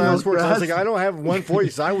say? Grass Steel works. I was like, I don't have one for you,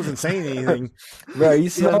 so I wasn't saying anything. Bro, are you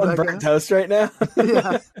smelling that burnt guy. toast right now?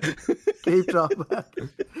 Yeah. Cape Drawback.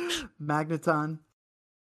 Magneton.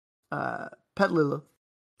 Petlilith.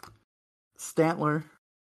 Stantler.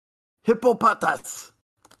 Hippopotas.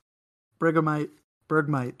 Bergmite.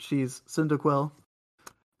 She's Cyndaquil.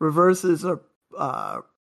 Reverse is a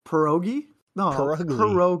pierogi? No,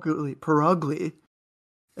 Perugly.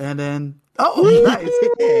 And then nice.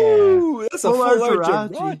 Ooh, that's a Full full art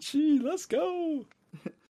art Jirachi. Jirachi. Let's go.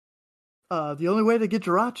 The only way to get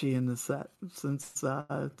Jirachi in this set, since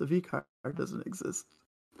the V card doesn't exist.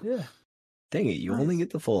 Yeah. Dang it, you Nice. only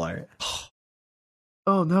get the full art.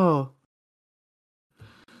 Oh no.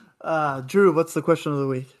 Drew, what's the question of the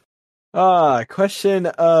week? Question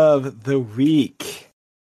of the week.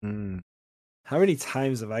 Mm. How many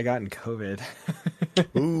times have I gotten COVID?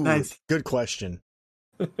 Ooh, Nice. good question.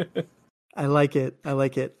 I like it.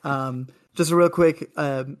 Just real quick,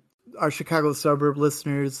 our Chicago suburb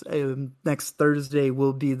listeners, next Thursday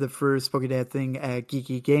will be the first PokéDad thing at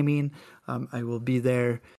Geeky Gaming. I will be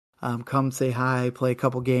there. Come say hi, play a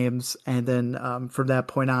couple games, and then from that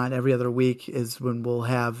point on, every other week is when we'll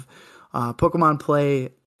have Pokemon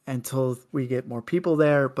play until we get more people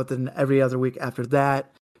there. But then every other week after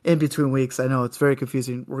that, in between weeks, I know it's very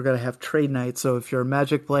confusing, we're going to have trade night. So if you're a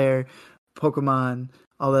Magic player, Pokemon,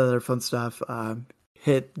 all that other fun stuff,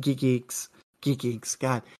 hit Geek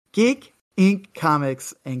Inc.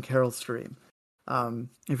 Comics and Carol Stream.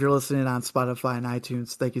 If you're listening on Spotify and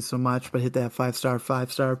iTunes, thank you so much. But hit that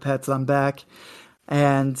 5-star pets on back.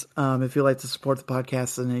 And if you'd like to support the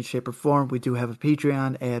podcast in any shape or form, we do have a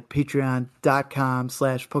Patreon at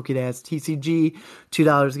patreon.com/PokédadsTCG.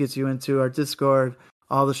 $2 gets you into our Discord,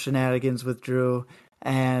 all the shenanigans with Drew,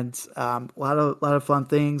 and a lot of fun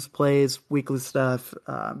things, plays, weekly stuff.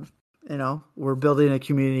 We're building a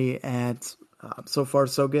community, and so far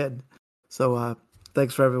so good. So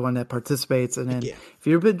thanks for everyone that participates. And then if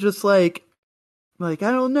you've been just like I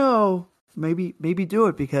don't know, maybe do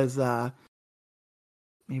it, because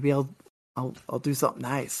maybe I'll do something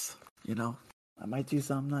nice. I might do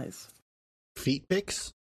something nice. Feet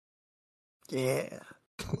pics? Yeah.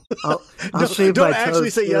 I'll shave don't my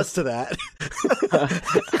actually toes, say too. yes to that.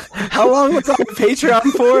 How long was I on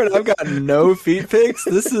Patreon for? And I've got no feet pics?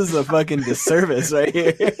 This is a fucking disservice right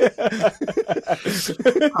here.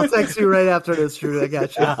 I'll text you right after this, Drew. I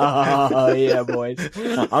got you. Oh, yeah, boys.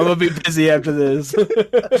 I'm going to be busy after this.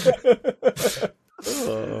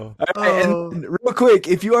 All right, and real quick,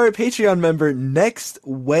 if you are a Patreon member, next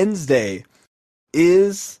Wednesday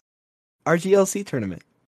is our GLC tournament.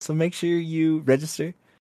 So make sure you register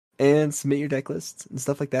and submit your deck lists and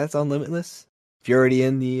stuff like that. It's on Limitless. If you're already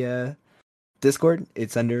in the Discord,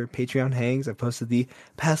 it's under Patreon Hangs. I posted the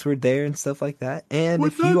password there and stuff like that. And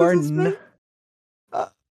What if you time are is this, man?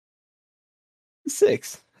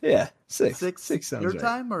 6, yeah, 6 sounds your right.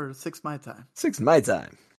 time or 6 my time? 6 my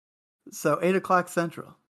time. So 8 o'clock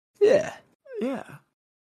Central. Yeah, Yeah.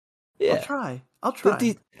 yeah. I'll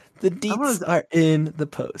try. The deets wanna- are in the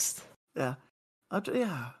post. Yeah.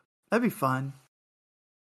 Yeah. That'd be fun.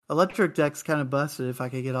 Electric Deck's kind of busted if I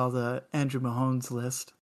could get all the Andrew Mahone's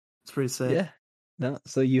list. It's pretty sick. Yeah. No,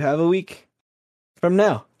 so you have a week from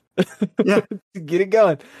now. Yeah. to get it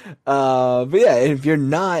going. But yeah, if you're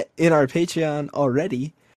not in our Patreon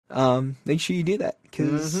already, make sure you do that,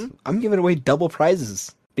 because I'm giving away double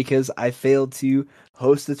prizes because I failed to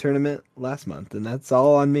host the tournament last month, and that's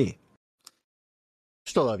all on me.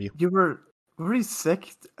 Still love you. You were you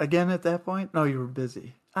sick again at that point? No, you were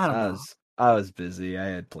busy. I don't know. I was busy. I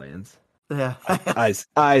had plans. Yeah. I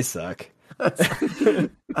suck. All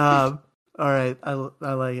right. I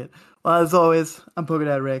like it. Well, as always, I'm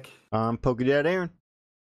PokéDad Rick. I'm PokéDad Aaron.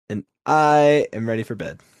 And I am ready for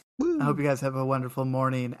bed. I hope you guys have a wonderful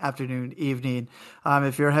morning, afternoon, evening.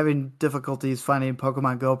 If you're having difficulties finding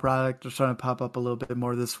Pokemon Go product, they're starting to pop up a little bit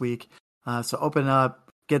more this week. So open up,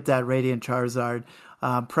 get that Radiant Charizard.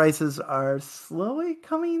 Prices are slowly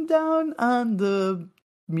coming down on the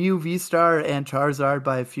Mew V-Star and Charizard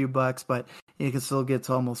by a few bucks, but you can still get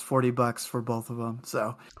to almost $40 for both of them.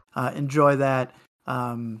 So enjoy that.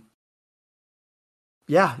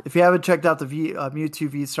 Yeah, if you haven't checked out the Mewtwo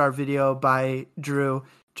V-Star video by Drew,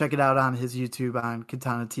 check it out on his YouTube on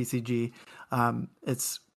Katana TCG.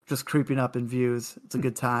 It's just creeping up in views. It's a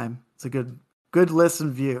good time. It's a good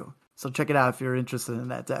listen view. So check it out if you're interested in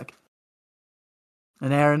that deck.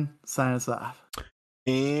 And Aaron, sign us off.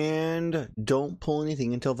 And don't pull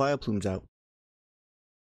anything until Vileplume's out.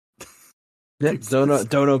 Yeah,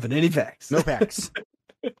 don't open any packs. No packs.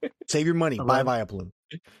 Save your money. Buy Vileplume.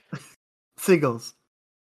 Singles.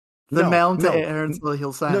 Then mail them to Aaron so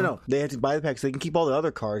he'll sign them. No. They have to buy the packs. They can keep all the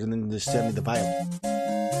other cards and then just send me the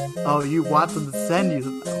Vileplume. Oh, you want them to send you the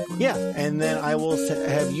Vileplume? Yeah, and then I will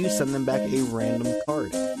have you send them back a random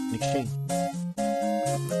card in exchange.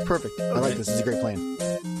 Perfect. I like this. This is a great plan.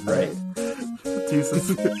 Right. too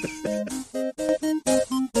soon.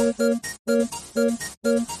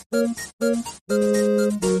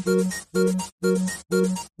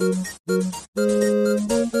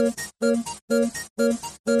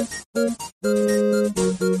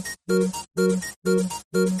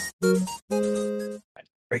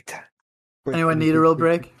 Break time. Anyone need a real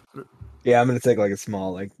break? Yeah, I'm gonna take like a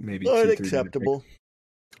small, like maybe 2-3 minute break. Unacceptable.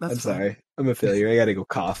 That's I'm fine. sorry. I'm a failure. I gotta go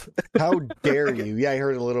cough. How dare you? Yeah, I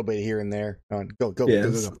heard a little bit here and there. Go, go,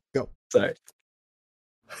 Yes. go. Sorry.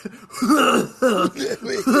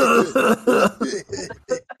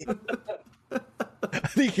 I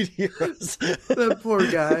think you can hear us. That poor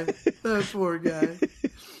guy. That poor guy.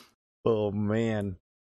 Oh man.